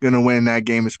going to win that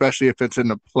game, especially if it's in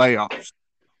the playoffs.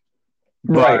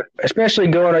 Right. Especially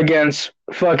going against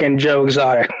fucking Joe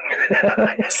Exotic.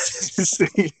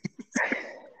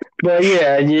 But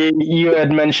yeah, you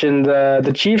had mentioned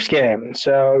the Chiefs game.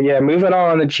 So yeah, moving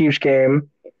on, the Chiefs game.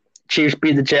 Chiefs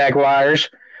beat the Jaguars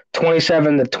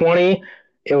 27-20.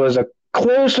 It was a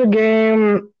closer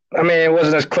game. I mean, it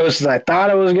wasn't as close as I thought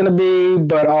it was going to be,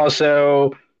 but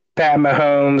also Pat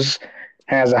Mahomes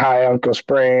has a high ankle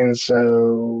sprain,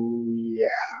 so yeah.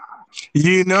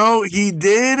 He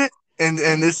did, and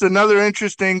this is another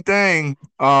interesting thing.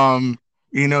 He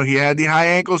had the high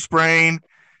ankle sprain,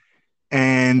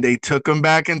 and they took him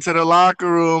back into the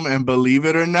locker room, and believe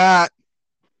it or not,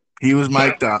 he was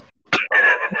mic'd up.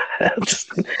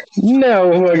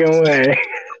 No fucking way.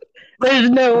 There's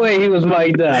no way he was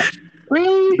mic'd up.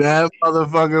 Really? That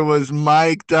motherfucker was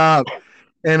mic'd up.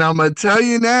 And I'm going to tell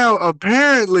you now,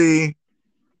 apparently,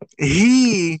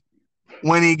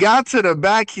 when he got to the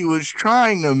back, he was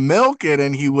trying to milk it,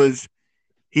 and he was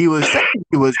saying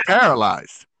he was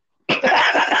paralyzed.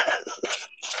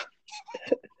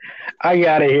 I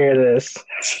gotta hear this.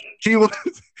 He was.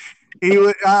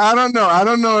 I don't know. I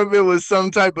don't know if it was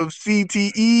some type of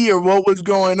CTE or what was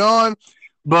going on,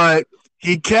 but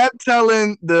he kept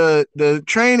telling the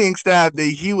training staff that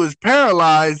he was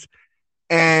paralyzed,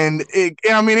 and it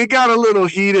got a little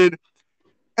heated.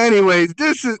 Anyways,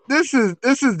 this is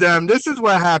them. This is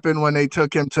what happened when they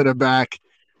took him to the back,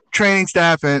 training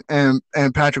staff and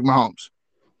Patrick Mahomes.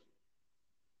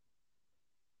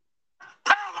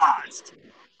 Paralyzed.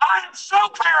 I am so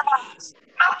paralyzed.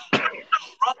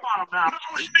 Rough on him now. No,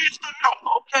 he needs to know.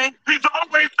 Okay. He's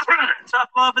always crying. Tough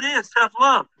love it is. Tough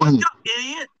love. You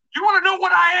idiot. You want to know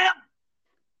what I am?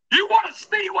 You want to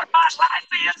see what my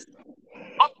life is? Oh,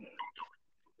 don't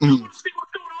do it. You want to see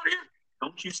what's going on here?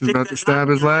 Don't you stick He's about to stab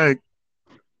his leg.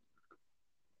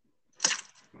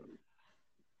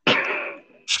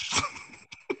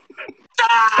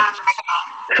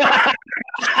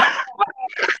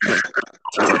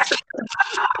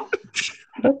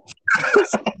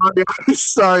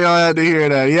 Sorry, I had to hear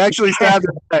that. He actually stabbed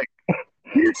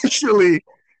his leg.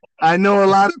 I know a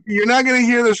lot of you're not going to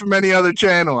hear this from any other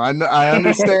channel. I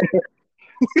understand.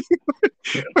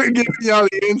 We're giving y'all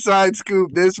the inside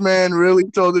scoop. This man really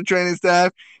told the training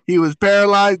staff he was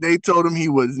paralyzed. They told him he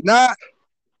was not.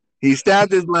 He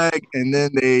stabbed his leg, and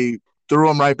then they threw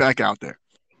him right back out there.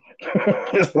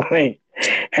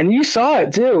 And you saw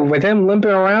it too, with him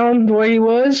limping around the way he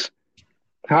was,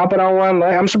 hopping on one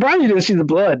leg. I'm surprised you didn't see the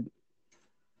blood.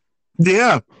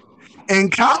 Yeah.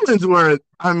 And Collinsworth,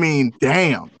 I mean,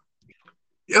 damn.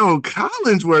 Yo,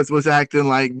 Collinsworth was acting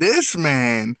like this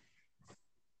man.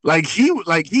 Like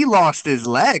he lost his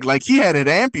leg. Like he had it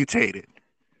amputated.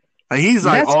 Like he's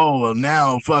like, oh, well,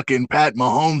 now fucking Pat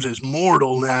Mahomes is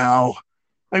mortal now.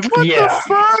 Like, what the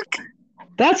fuck?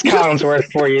 That's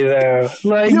Collinsworth for you, though.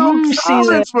 Like, yo, you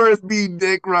Collinsworth be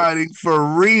dick riding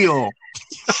for real.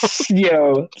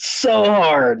 Yo, so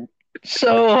hard.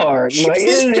 So hard. Like,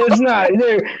 it's not.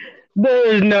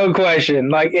 There's no question.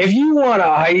 Like, if you want a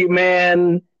hype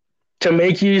man to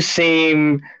make you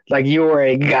seem like you're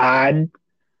a god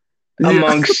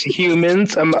amongst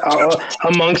humans,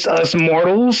 amongst us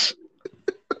mortals,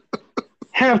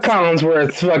 have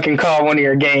Collinsworth fucking call one of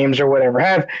your games or whatever.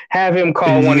 Have him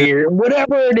call one of your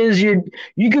whatever it is. You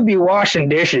could be washing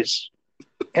dishes,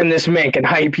 and this man can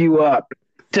hype you up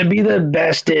to be the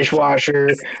best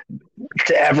dishwasher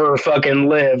to ever fucking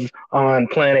live on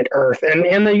planet Earth and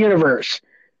in the universe.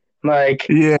 Like,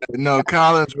 yeah, no,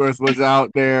 Collinsworth was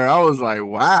out there. I was like,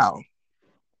 wow.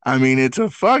 I mean, it's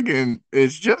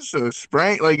just a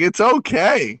sprain. Like, it's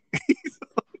okay.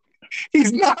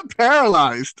 He's not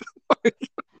paralyzed.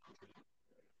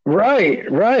 Right.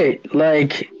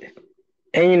 Like,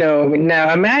 and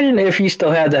now imagine if he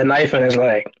still had that knife in his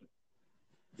leg.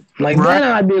 Like, then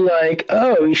I'd be like,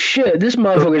 oh shit, this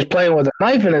motherfucker's playing with a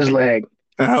knife in his leg.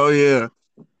 Hell yeah.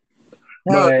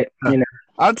 But,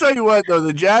 I'll tell you what, though,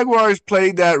 the Jaguars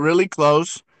played that really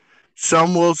close.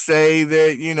 Some will say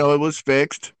that, it was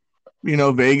fixed.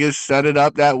 Vegas set it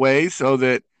up that way so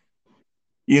that,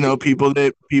 people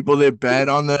that bet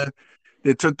on that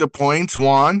took the points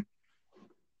won.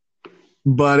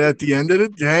 But at the end of the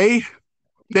day,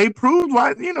 they proved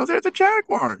why, they're the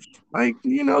Jaguars. Like,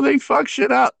 they fucked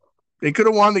shit up. They could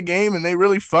have won the game, and they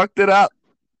really fucked it up.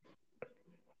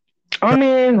 I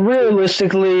mean,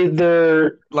 realistically,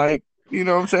 they're like, you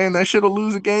know what I'm saying? That shit'll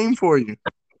lose a game for you.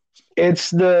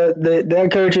 It's that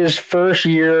coach's first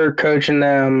year coaching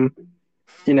them,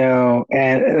 and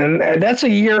that's a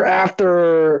year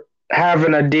after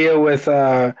having a deal with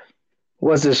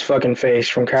what's his fucking face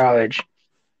from college?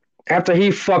 After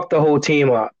he fucked the whole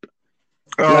team up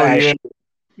Oh last yeah, year.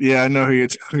 yeah, I know who you're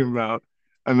talking about.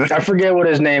 I know I forget what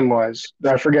his name was.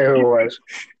 I forget who it was.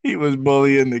 he was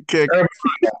bullying the kicker.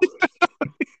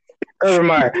 Urban, Urban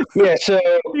Meyer. Yeah, so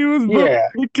He was bullying yeah,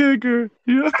 the kicker.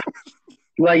 Yeah,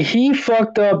 like he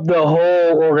fucked up the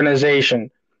whole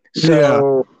organization. yeah,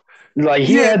 So like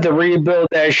he yeah, had to rebuild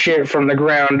that shit from the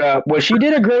ground up, which he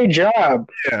did a great job.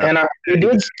 yeah. And we He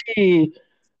did did.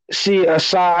 see a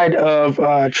side of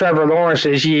Trevor Lawrence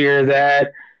this year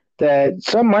that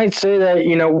some might say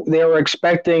that they were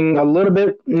expecting a little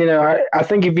bit. I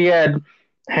think if he had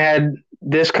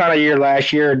this kind of year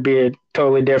last year, it'd be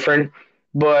totally different.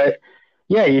 But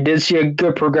yeah, you did see a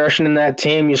good progression in that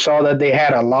team. You saw that they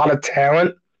had a lot of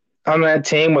talent on that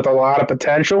team with a lot of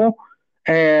potential,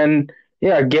 and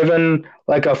yeah, given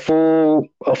like a full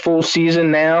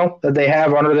season now that they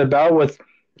have under their belt with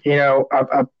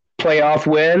a playoff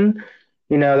win,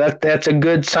 that's a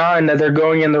good sign that they're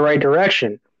going in the right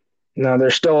direction. They're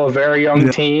still a very young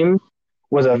Yeah, team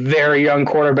with a very young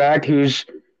quarterback who's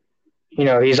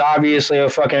he's obviously a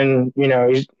fucking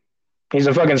he's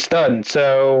a fucking stud.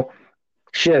 So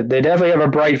shit, they definitely have a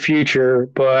bright future,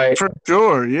 but for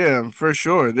sure. Yeah, for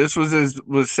sure. This was his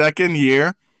second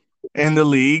year in the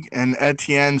league, and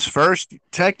Etienne's first,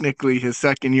 technically his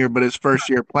second year, but his first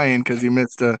year playing because he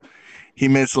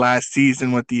missed last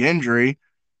season with the injury.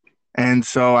 And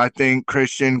so I think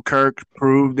Christian Kirk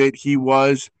proved that he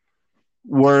was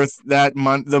worth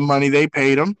the money they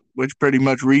paid him, which pretty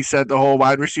much reset the whole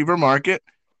wide receiver market.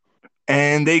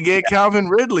 And they get Calvin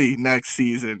Ridley next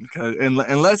season,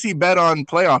 unless he bet on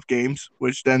playoff games,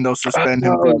 which then they'll suspend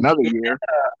him for oh, another year.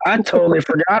 I totally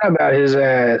forgot about his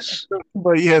ass.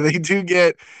 But yeah, they do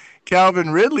get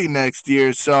Calvin Ridley next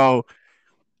year. So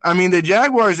I mean, the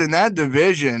Jaguars in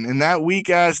that weak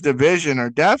ass division, are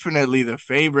definitely the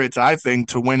favorites, I think,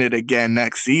 to win it again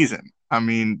next season. I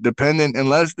mean,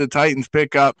 unless the Titans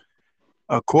pick up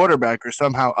a quarterback or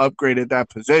somehow upgrade at that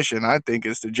position, I think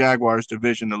it's the Jaguars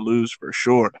division to lose for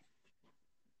sure.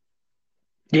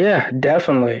 Yeah,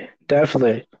 definitely,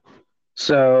 definitely.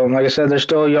 So, like I said, they're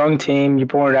still a young team. You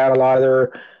pointed out a lot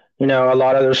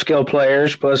of their skill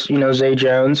players, plus Zay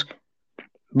Jones.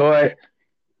 But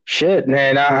shit,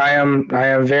 man, I am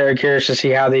very curious to see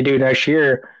how they do next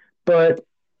year. But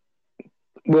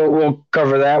we'll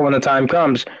cover that when the time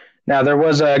comes. Now there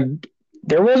was a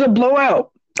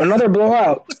blowout, another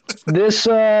blowout this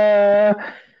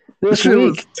this It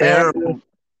was week, and terrible.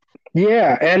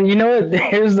 yeah, and you know what?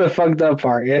 Here's the fucked up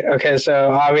part. Okay,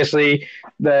 so obviously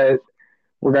the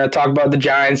we're gonna talk about the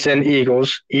Giants and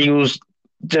Eagles. Eagles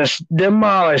just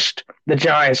demolished the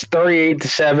Giants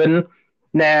 38-7.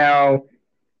 Now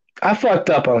I fucked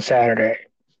up on Saturday.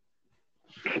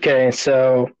 Okay,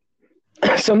 so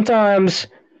sometimes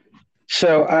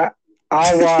so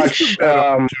I'll You watch. bet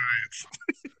on the Giants.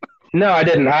 No, I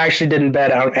didn't. I actually didn't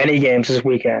bet on any games this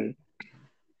weekend.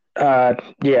 Yeah,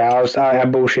 I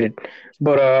bullshitted,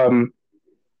 but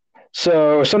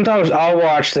so sometimes I'll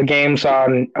watch the games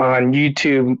on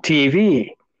YouTube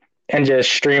TV and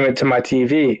just stream it to my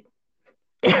TV,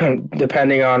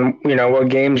 depending on what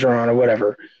games are on or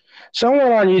whatever. So I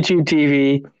went on YouTube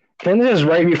TV, and this is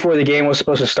right before the game was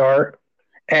supposed to start,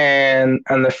 and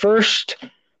the first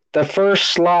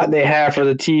slot they had for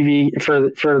the TV for the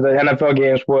NFL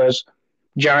games was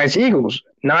Giants Eagles.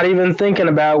 Not even thinking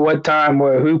about what time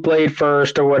or who played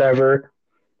first or whatever.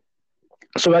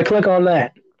 So I click on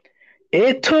that.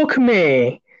 It took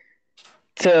me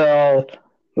till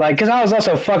because I was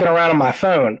also fucking around on my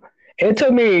phone. It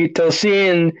took me till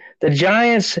seeing the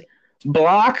Giants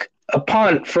block a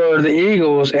punt for the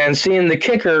Eagles and seeing the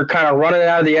kicker kind of running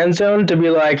out of the end zone to be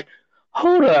like,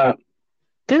 hold up,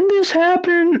 didn't this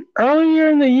happen earlier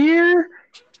in the year?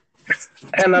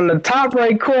 And on the top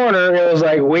right corner, it was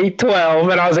like week 12,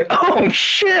 and I was like, oh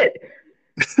shit!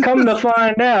 Come to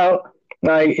find out,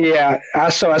 yeah,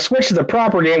 so I switched to the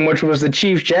proper game, which was the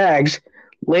Chiefs Jags.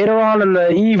 Later on in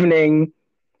the evening,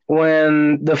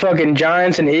 when the fucking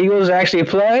Giants and Eagles actually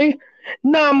play,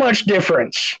 not much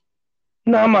difference.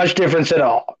 Not much difference at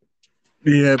all.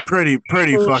 Yeah, pretty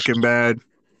Eagles, fucking bad.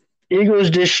 Eagles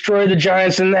destroyed the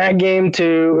Giants in that game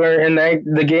too, or in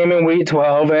the game in Week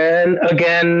 12, and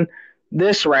again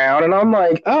this round. And I'm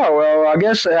like, oh well, I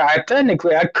guess I could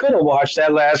have watched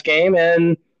that last game,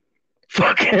 and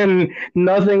fucking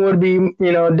nothing would be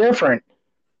different.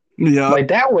 Yeah, Like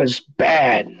that was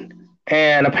bad.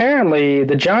 And apparently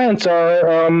the Giants are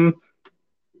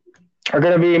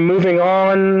going to be moving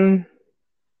on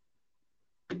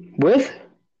with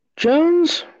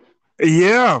Jones.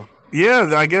 yeah.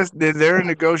 Yeah, I guess they're in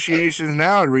negotiations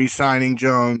now, re-signing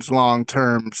Jones long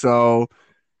term. So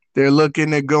they're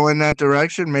looking to go in that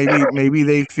direction. Maybe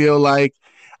they feel like.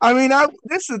 I mean,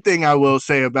 this is the thing I will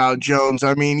say about Jones.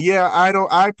 I mean, yeah,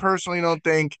 I personally don't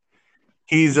think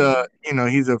he's a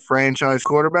franchise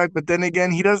quarterback, but then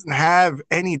again, he doesn't have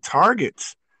any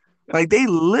targets. Like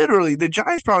the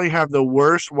Giants probably have the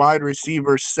worst wide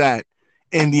receiver set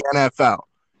in the NFL.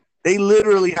 They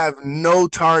literally have no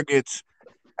targets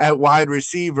at wide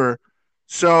receiver.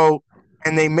 So,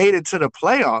 and they made it to the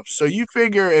playoffs. So you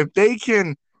figure if they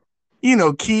can,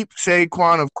 keep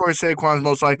Saquon, of course, Saquon's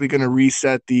most likely going to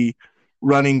reset the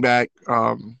running back.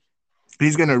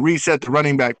 He's going to reset the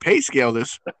running back pay scale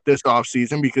this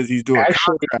offseason because he's due a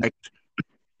Actually, contract.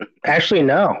 actually,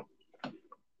 no,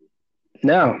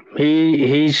 no.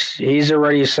 He's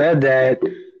already said that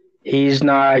he's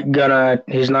not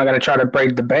gonna try to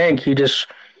break the bank.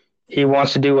 He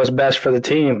wants to do what's best for the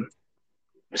team.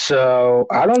 So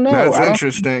I don't know. That's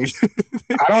interesting.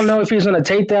 I don't know if he's going to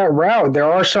take that route. There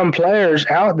are some players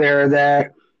out there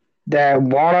that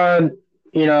want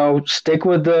to, stick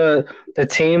with the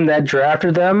team that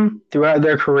drafted them throughout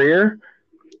their career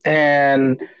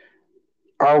and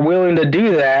are willing to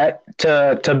do that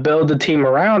to build the team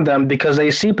around them because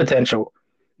they see potential.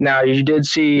 Now, you did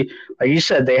see, like you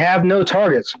said, they have no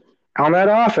targets on that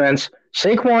offense.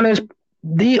 Saquon is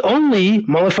the only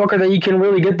motherfucker that you can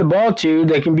really get the ball to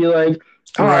that can be like,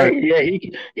 all Right. right, yeah,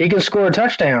 he can score a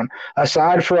touchdown.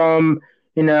 Aside from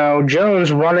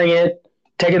Jones running it,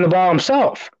 taking the ball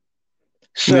himself.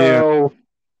 Yeah. So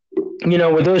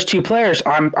with those two players,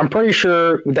 I'm pretty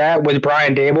sure that with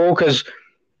Brian Dable, because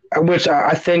which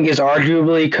I think is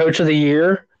arguably coach of the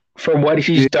year for what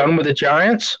he's Yeah. done with the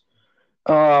Giants.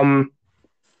 Um,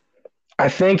 I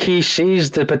think he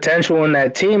sees the potential in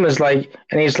that team is like,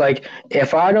 and he's like,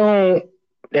 if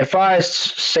I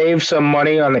save some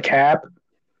money on the cap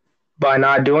by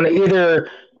not doing it, either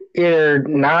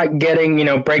not getting,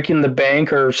 breaking the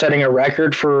bank or setting a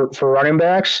record for running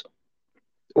backs,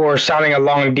 or signing a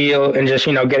long deal and just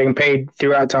getting paid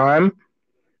throughout time.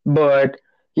 But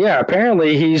yeah,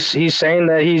 apparently he's saying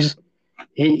that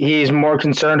he's more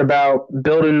concerned about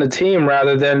building the team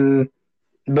rather than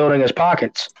building his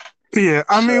pockets. Yeah,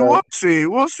 I mean, So we'll see.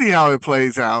 We'll see how it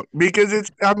plays out because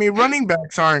I mean, running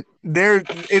backs aren't there.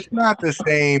 It's not the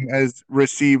same as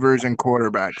receivers and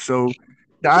quarterbacks. So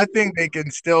I think they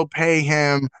can still pay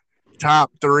him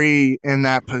top three in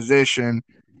that position,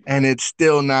 and it's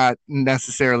still not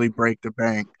necessarily break the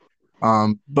bank.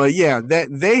 But yeah, that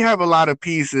they have a lot of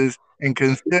pieces, and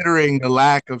considering the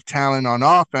lack of talent on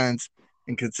offense,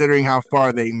 and considering how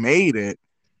far they made it,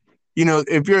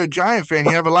 if you're a Giant fan,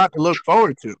 you have a lot to look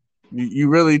forward to. You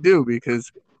really do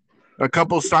because a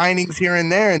couple signings here and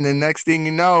there, and then next thing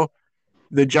you know,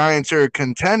 the Giants are a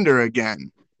contender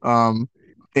again.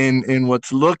 In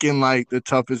what's looking like the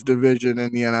toughest division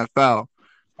in the NFL,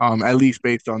 at least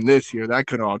based on this year. That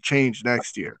could all change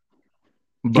next year.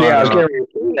 yeah, But I was getting ready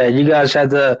to say that. You guys had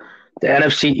the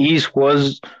NFC East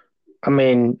was. I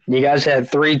mean, you guys had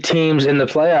three teams in the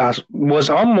playoffs. Was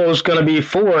almost going to be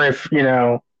four if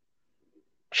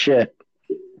shit.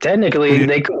 Technically, yeah,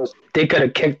 they could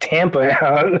have kicked Tampa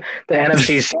out, the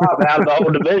NFC South, out of the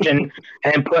whole division,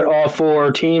 and put all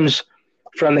four teams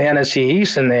from the NFC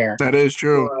East in there. that is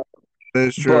true. But, That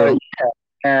is but true.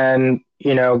 and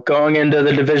going into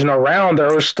the divisional round,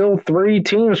 there were still three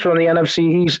teams from the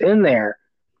NFC East in there.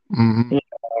 Mm-hmm.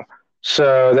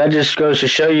 So that just goes to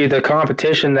show you the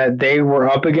competition that they were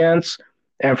up against,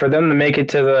 and for them to make it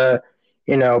to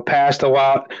past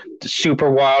the super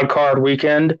wild card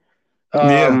weekend,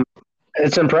 Yeah, um,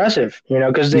 it's impressive.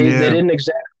 Because they yeah, didn't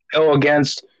exactly go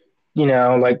against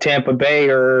like Tampa Bay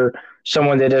or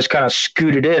someone that just kind of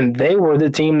scooted in. They were the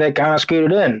team that kind of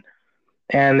scooted in,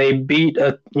 and they beat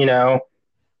a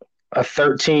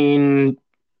 13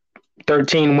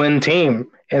 win team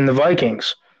in the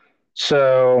Vikings.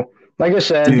 So, like I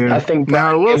said, yeah. I think Now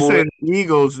I Brian will Dable. say the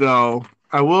Eagles, though.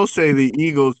 I will say the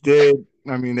Eagles did.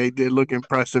 I mean, they did look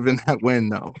impressive in that win,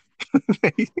 though.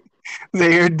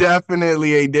 They are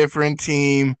definitely a different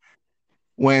team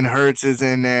when Hurts is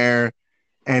in there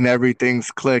and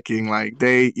everything's clicking. Like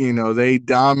they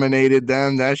dominated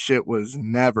them. That shit was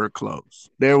never close.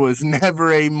 There was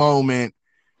never a moment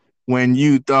when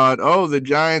you thought, oh, the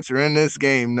Giants are in this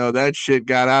game. No, that shit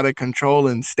got out of control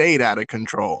and stayed out of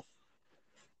control.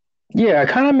 Yeah, it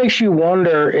kind of makes you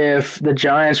wonder if the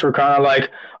Giants were kind of like,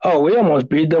 oh, we almost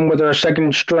beat them with our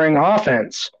second string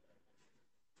offense,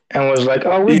 and was like,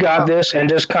 oh, we Yeah, got this, and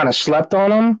just kind of slept on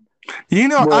them.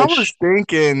 I Which,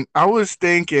 was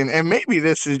thinking, and maybe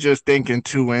this is just thinking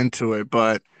too into it,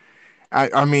 but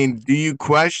I mean, do you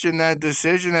question that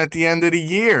decision at the end of the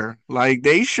year? Like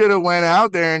they should have went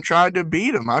out there and tried to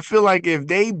beat them. I feel like if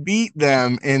they beat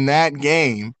them in that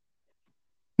game,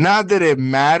 not that it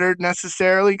mattered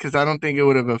necessarily, because I don't think it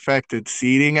would have affected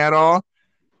seeding at all,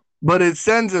 but it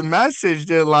sends a message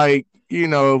that like,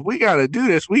 if we got to do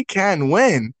this, we can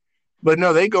win. But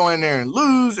no, they go in there and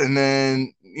lose, and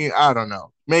then I don't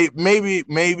know.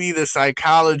 Maybe the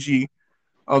psychology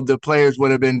of the players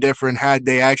would have been different had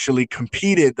they actually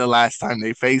competed the last time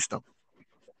they faced them.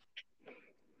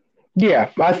 Yeah,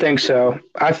 I think so.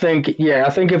 I think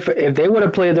if they would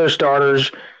have played their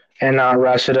starters and not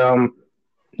rested them,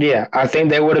 yeah, I think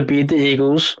they would have beat the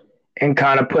Eagles and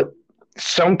kind of put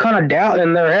some kind of doubt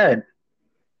in their head.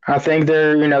 I think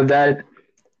they're, that,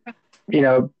 you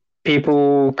know,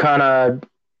 people kind of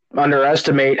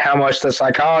underestimate how much the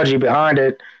psychology behind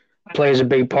it plays a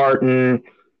big part in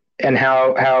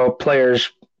how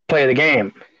players play the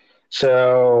game.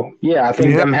 So yeah, I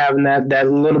think Yeah, them having that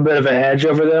little bit of an edge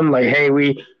over them, like, hey,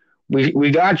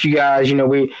 we got you guys,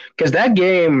 because that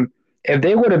game, if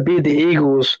they would have beat the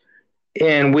Eagles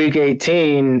in Week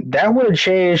 18, that would have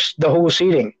changed the whole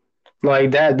seeding.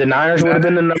 Like that, the Niners would that have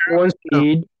been the number one is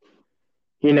seed.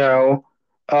 You know,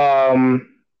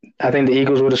 um, I think the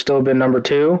Eagles would have still been number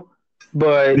two,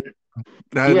 but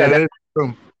yeah, that is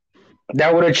true.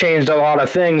 that would have changed a lot of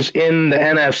things in the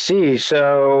NFC.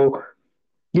 So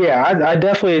yeah, I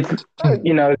definitely,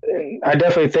 you know, I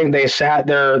definitely think they sat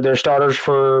their starters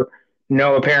for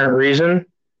no apparent reason,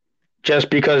 just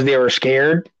because they were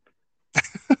scared.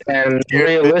 And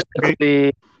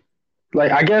realistically,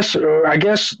 like I guess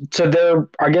to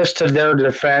their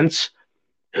defense,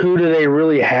 who do they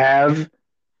really have?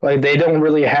 Like they don't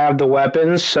really have the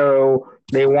weapons, so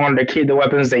they wanted to keep the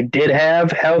weapons they did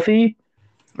have healthy.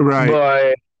 Right.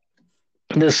 But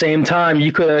at the same time,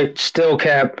 you could have still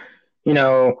kept, you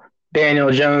know,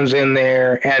 Daniel Jones in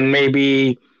there and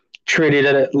maybe treated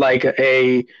it like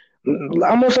a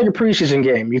almost like a preseason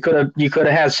game. You could have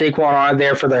had Saquon on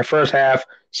there for their first half,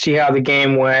 see how the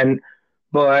game went.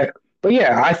 But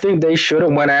yeah, I think they should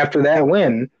have went after that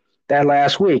win that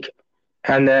last week.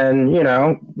 And then,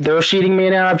 their seating may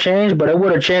not have changed, but it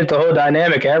would have changed the whole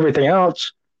dynamic of everything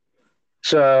else.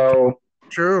 So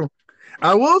True.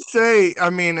 I will say,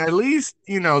 I mean, at least,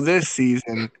 this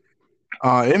season,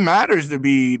 it matters to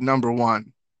be number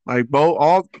one. Like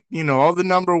all the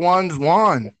number ones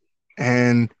won.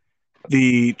 And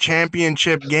the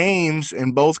championship games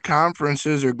in both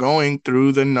conferences are going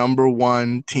through the number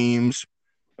one team's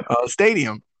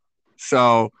stadium.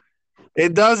 So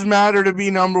it does matter to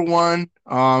be number one.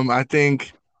 I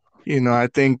think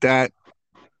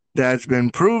that's been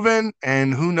proven,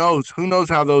 and who knows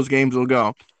how those games will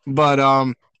go. But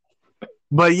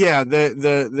but yeah,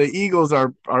 the Eagles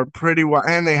are pretty well,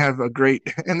 and they have a great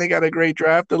and they got a great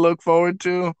draft to look forward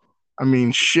to. I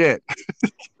mean, shit,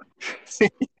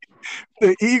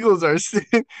 the Eagles are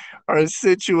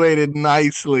situated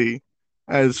nicely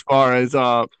as far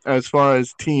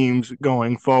as teams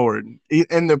going forward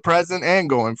in the present and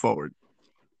going forward.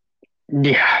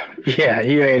 yeah, yeah,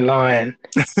 you ain't lying.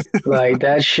 Like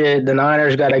that shit, the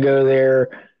Niners got to go there.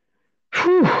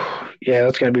 Whew, yeah,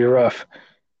 that's gonna be rough.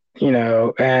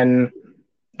 And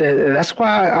that's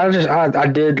why I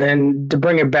did, and to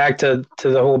bring it back to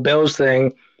the whole Bills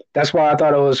thing, that's why I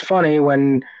thought it was funny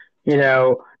when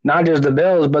not just the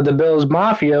Bills but the Bills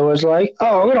Mafia was like,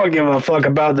 oh, we don't give a fuck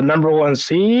about the number one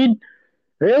seed.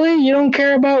 Really, you don't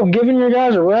care about giving your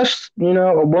guys a rest, a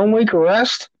 1 week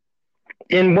rest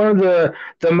in one of the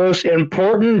most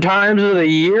important times of the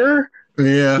year.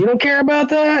 Yeah. You don't care about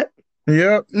that.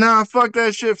 Yep. Nah, fuck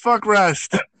that shit. Fuck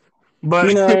rest. But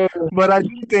You know, but I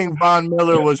do think Von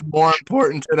Miller was more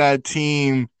important to that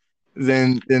team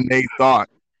than they thought.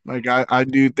 Like I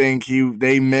do think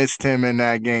they missed him in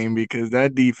that game because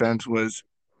that defense was,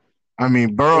 I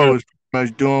mean, Burrow was pretty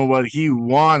much doing what he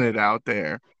wanted out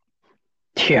there.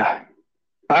 yeah.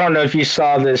 I don't know if you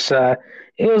saw this. It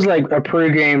was like a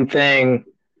pregame thing,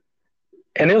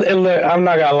 and it looked, I'm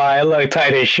not gonna lie, it looked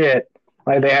tight as shit.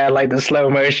 Like they had like the slow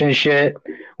motion shit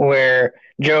where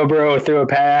Joe Burrow threw a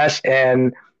pass,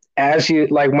 and as he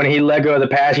like when he let go of the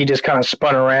pass, he just kind of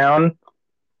spun around,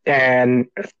 and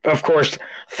of course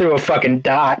threw a fucking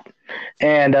dot.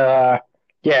 And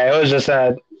yeah, it was just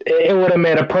it would have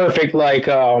made a perfect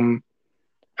promo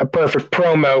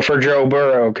for Joe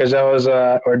Burrow because that was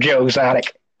or Joe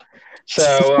Exotic.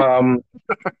 So,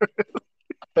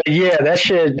 but yeah, that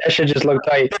shit just looked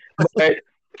tight. But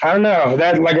I don't know.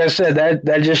 That, like I said,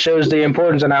 that just shows the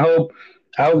importance, and I hope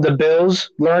the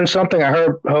Bills learn something.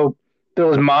 Hope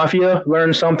Bills Mafia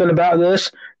learn something about this.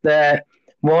 That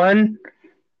one,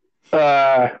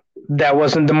 uh, That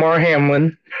wasn't DeMar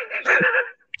Hamlin.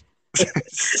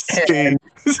 See, And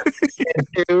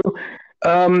two,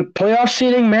 playoff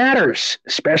seeding matters,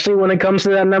 especially when it comes to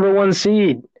that number one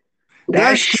seed.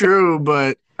 That that's shit true,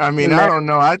 but I mean, I matters. don't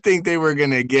know. I think they were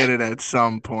gonna get it at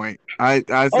some point. I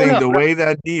Oh think no, the way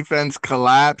that defense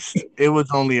collapsed, it was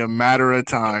only a matter of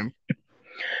time.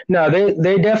 no,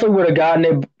 they definitely would have gotten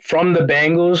it from the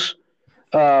Bengals.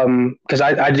 Because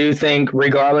I do think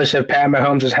regardless if Pat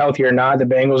Mahomes is healthy or not, the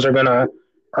Bengals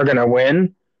are gonna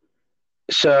win.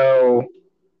 So,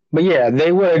 but yeah,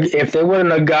 they would if they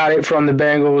wouldn't have got it from the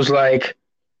Bengals like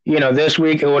this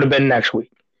week, it would have been next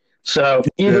week. So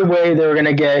Yeah, either way, they were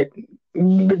gonna get.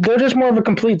 They're just more of a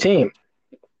complete team,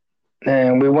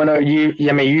 and we want to.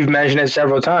 I mean, you've mentioned it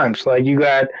several times. Like you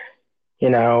got, you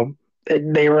know,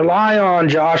 they rely on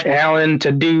Josh Allen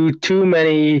to do too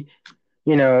many,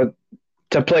 you know,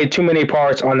 to play too many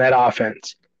parts on that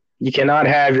offense. You cannot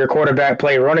have your quarterback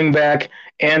play running back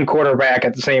and quarterback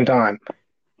at the same time.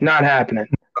 Not happening.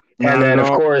 And not at then, of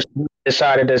all. course,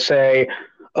 decided to say,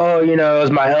 "Oh, it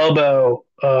was my elbow."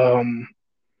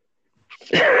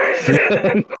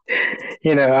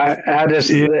 I just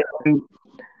Yeah,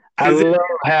 I because love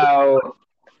how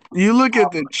you look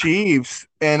at the Chiefs,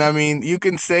 and I mean, you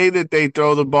can say that they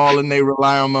throw the ball and they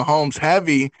rely on Mahomes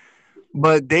heavy,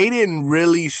 but they didn't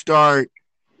really start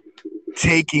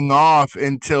taking off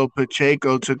until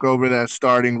Pacheco took over that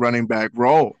starting running back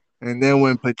role. And then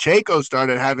when Pacheco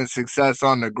started having success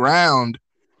on the ground,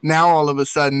 now all of a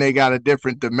sudden they got a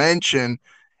different dimension.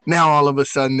 Now all of a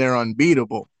sudden they're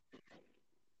unbeatable.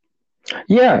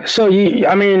 yeah. So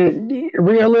I mean,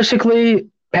 realistically,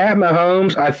 Pat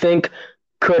Mahomes, I think,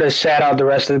 could have sat out the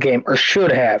rest of the game or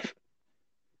should have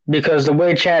because the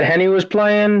way Chad Henne was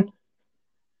playing,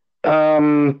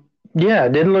 yeah,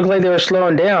 it didn't look like they were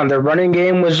slowing down. Their running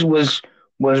game was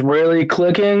really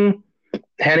clicking.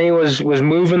 Henne was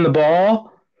moving the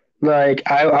ball. Like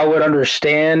I would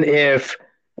understand if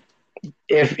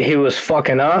he was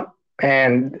fucking up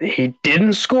and he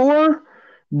didn't score,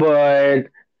 but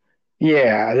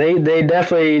yeah, they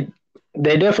definitely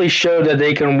showed that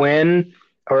they can win,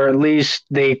 or at least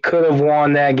they could have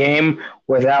won that game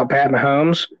without Pat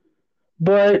Mahomes.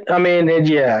 But I mean,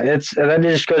 it's that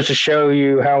just goes to show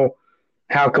you how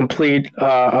complete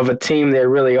of a team they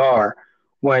really are.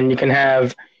 When you can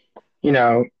have,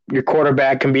 your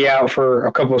quarterback can be out for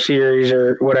a couple of series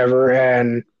or whatever,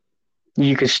 and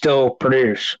you could still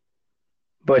produce.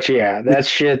 But yeah, that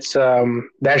shit's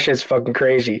fucking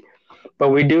crazy. But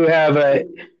we do have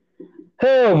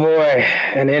oh boy,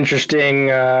 an interesting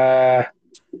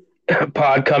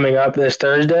pod coming up this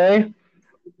Thursday.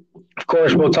 Of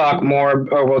course, we'll talk more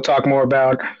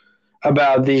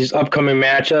about these upcoming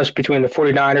matchups between the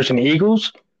 49ers and the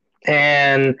Eagles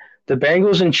and the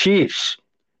Bengals and Chiefs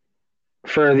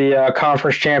for the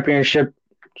conference championship.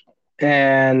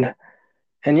 And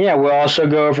yeah, we'll also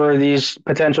go over these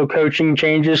potential coaching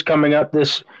changes coming up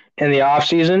this in the off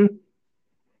season.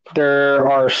 There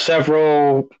are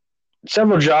several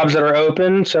jobs that are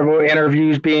open, several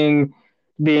interviews being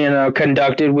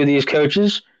conducted with these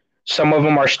coaches. Some of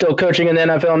them are still coaching in the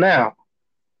NFL now.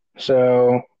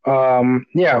 So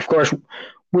yeah, of course,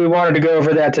 we wanted to go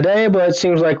over that today, but it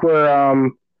seems like we're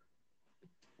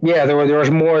yeah, there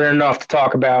was more than enough to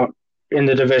talk about in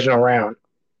the divisional round.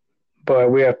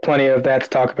 But we have plenty of that to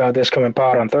talk about this coming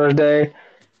pod on Thursday.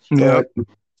 Yep.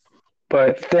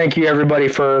 But thank you everybody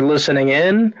for listening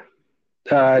in.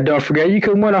 Don't forget you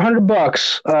can win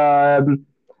 $100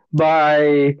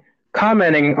 by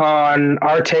commenting on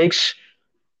our takes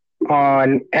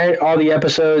on all the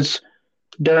episodes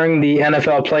during the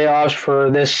NFL playoffs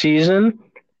for this season,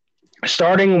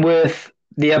 starting with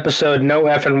the episode No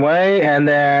Effing Way, and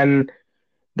then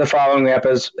the following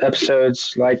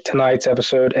episodes like tonight's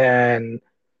episode and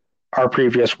our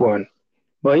previous one.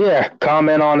 But yeah,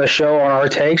 comment on the show on our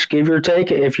takes. Give your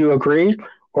take if you agree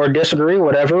or disagree,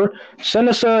 whatever. Send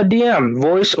us a DM,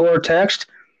 voice or text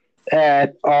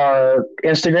at our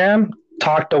Instagram,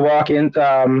 Talk to Walk in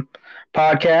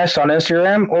podcast on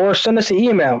Instagram, or send us an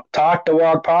email, Talk to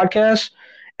Walk podcast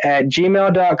at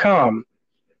gmail.com.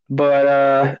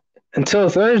 But until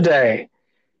Thursday,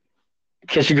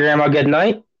 kiss your grandma good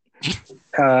night.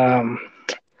 Um,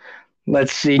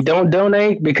 let's see. Don't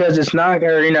donate because it's not,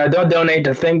 or don't donate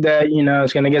to think that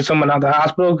it's going to get someone out of the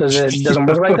hospital because it doesn't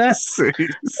work like that. See.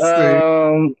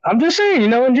 I'm just saying,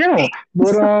 in general.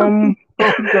 But Don't,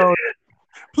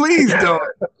 please don't.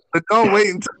 But don't wait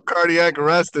until cardiac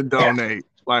arrest to donate.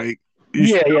 Like you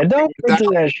should yeah, don't wait to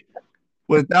that.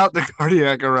 without the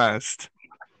cardiac arrest.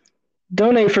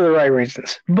 Donate for the right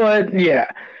reasons. But yeah,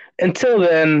 until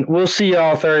then, we'll see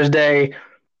y'all Thursday.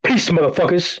 Peace,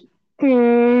 motherfuckers.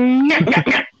 Mm,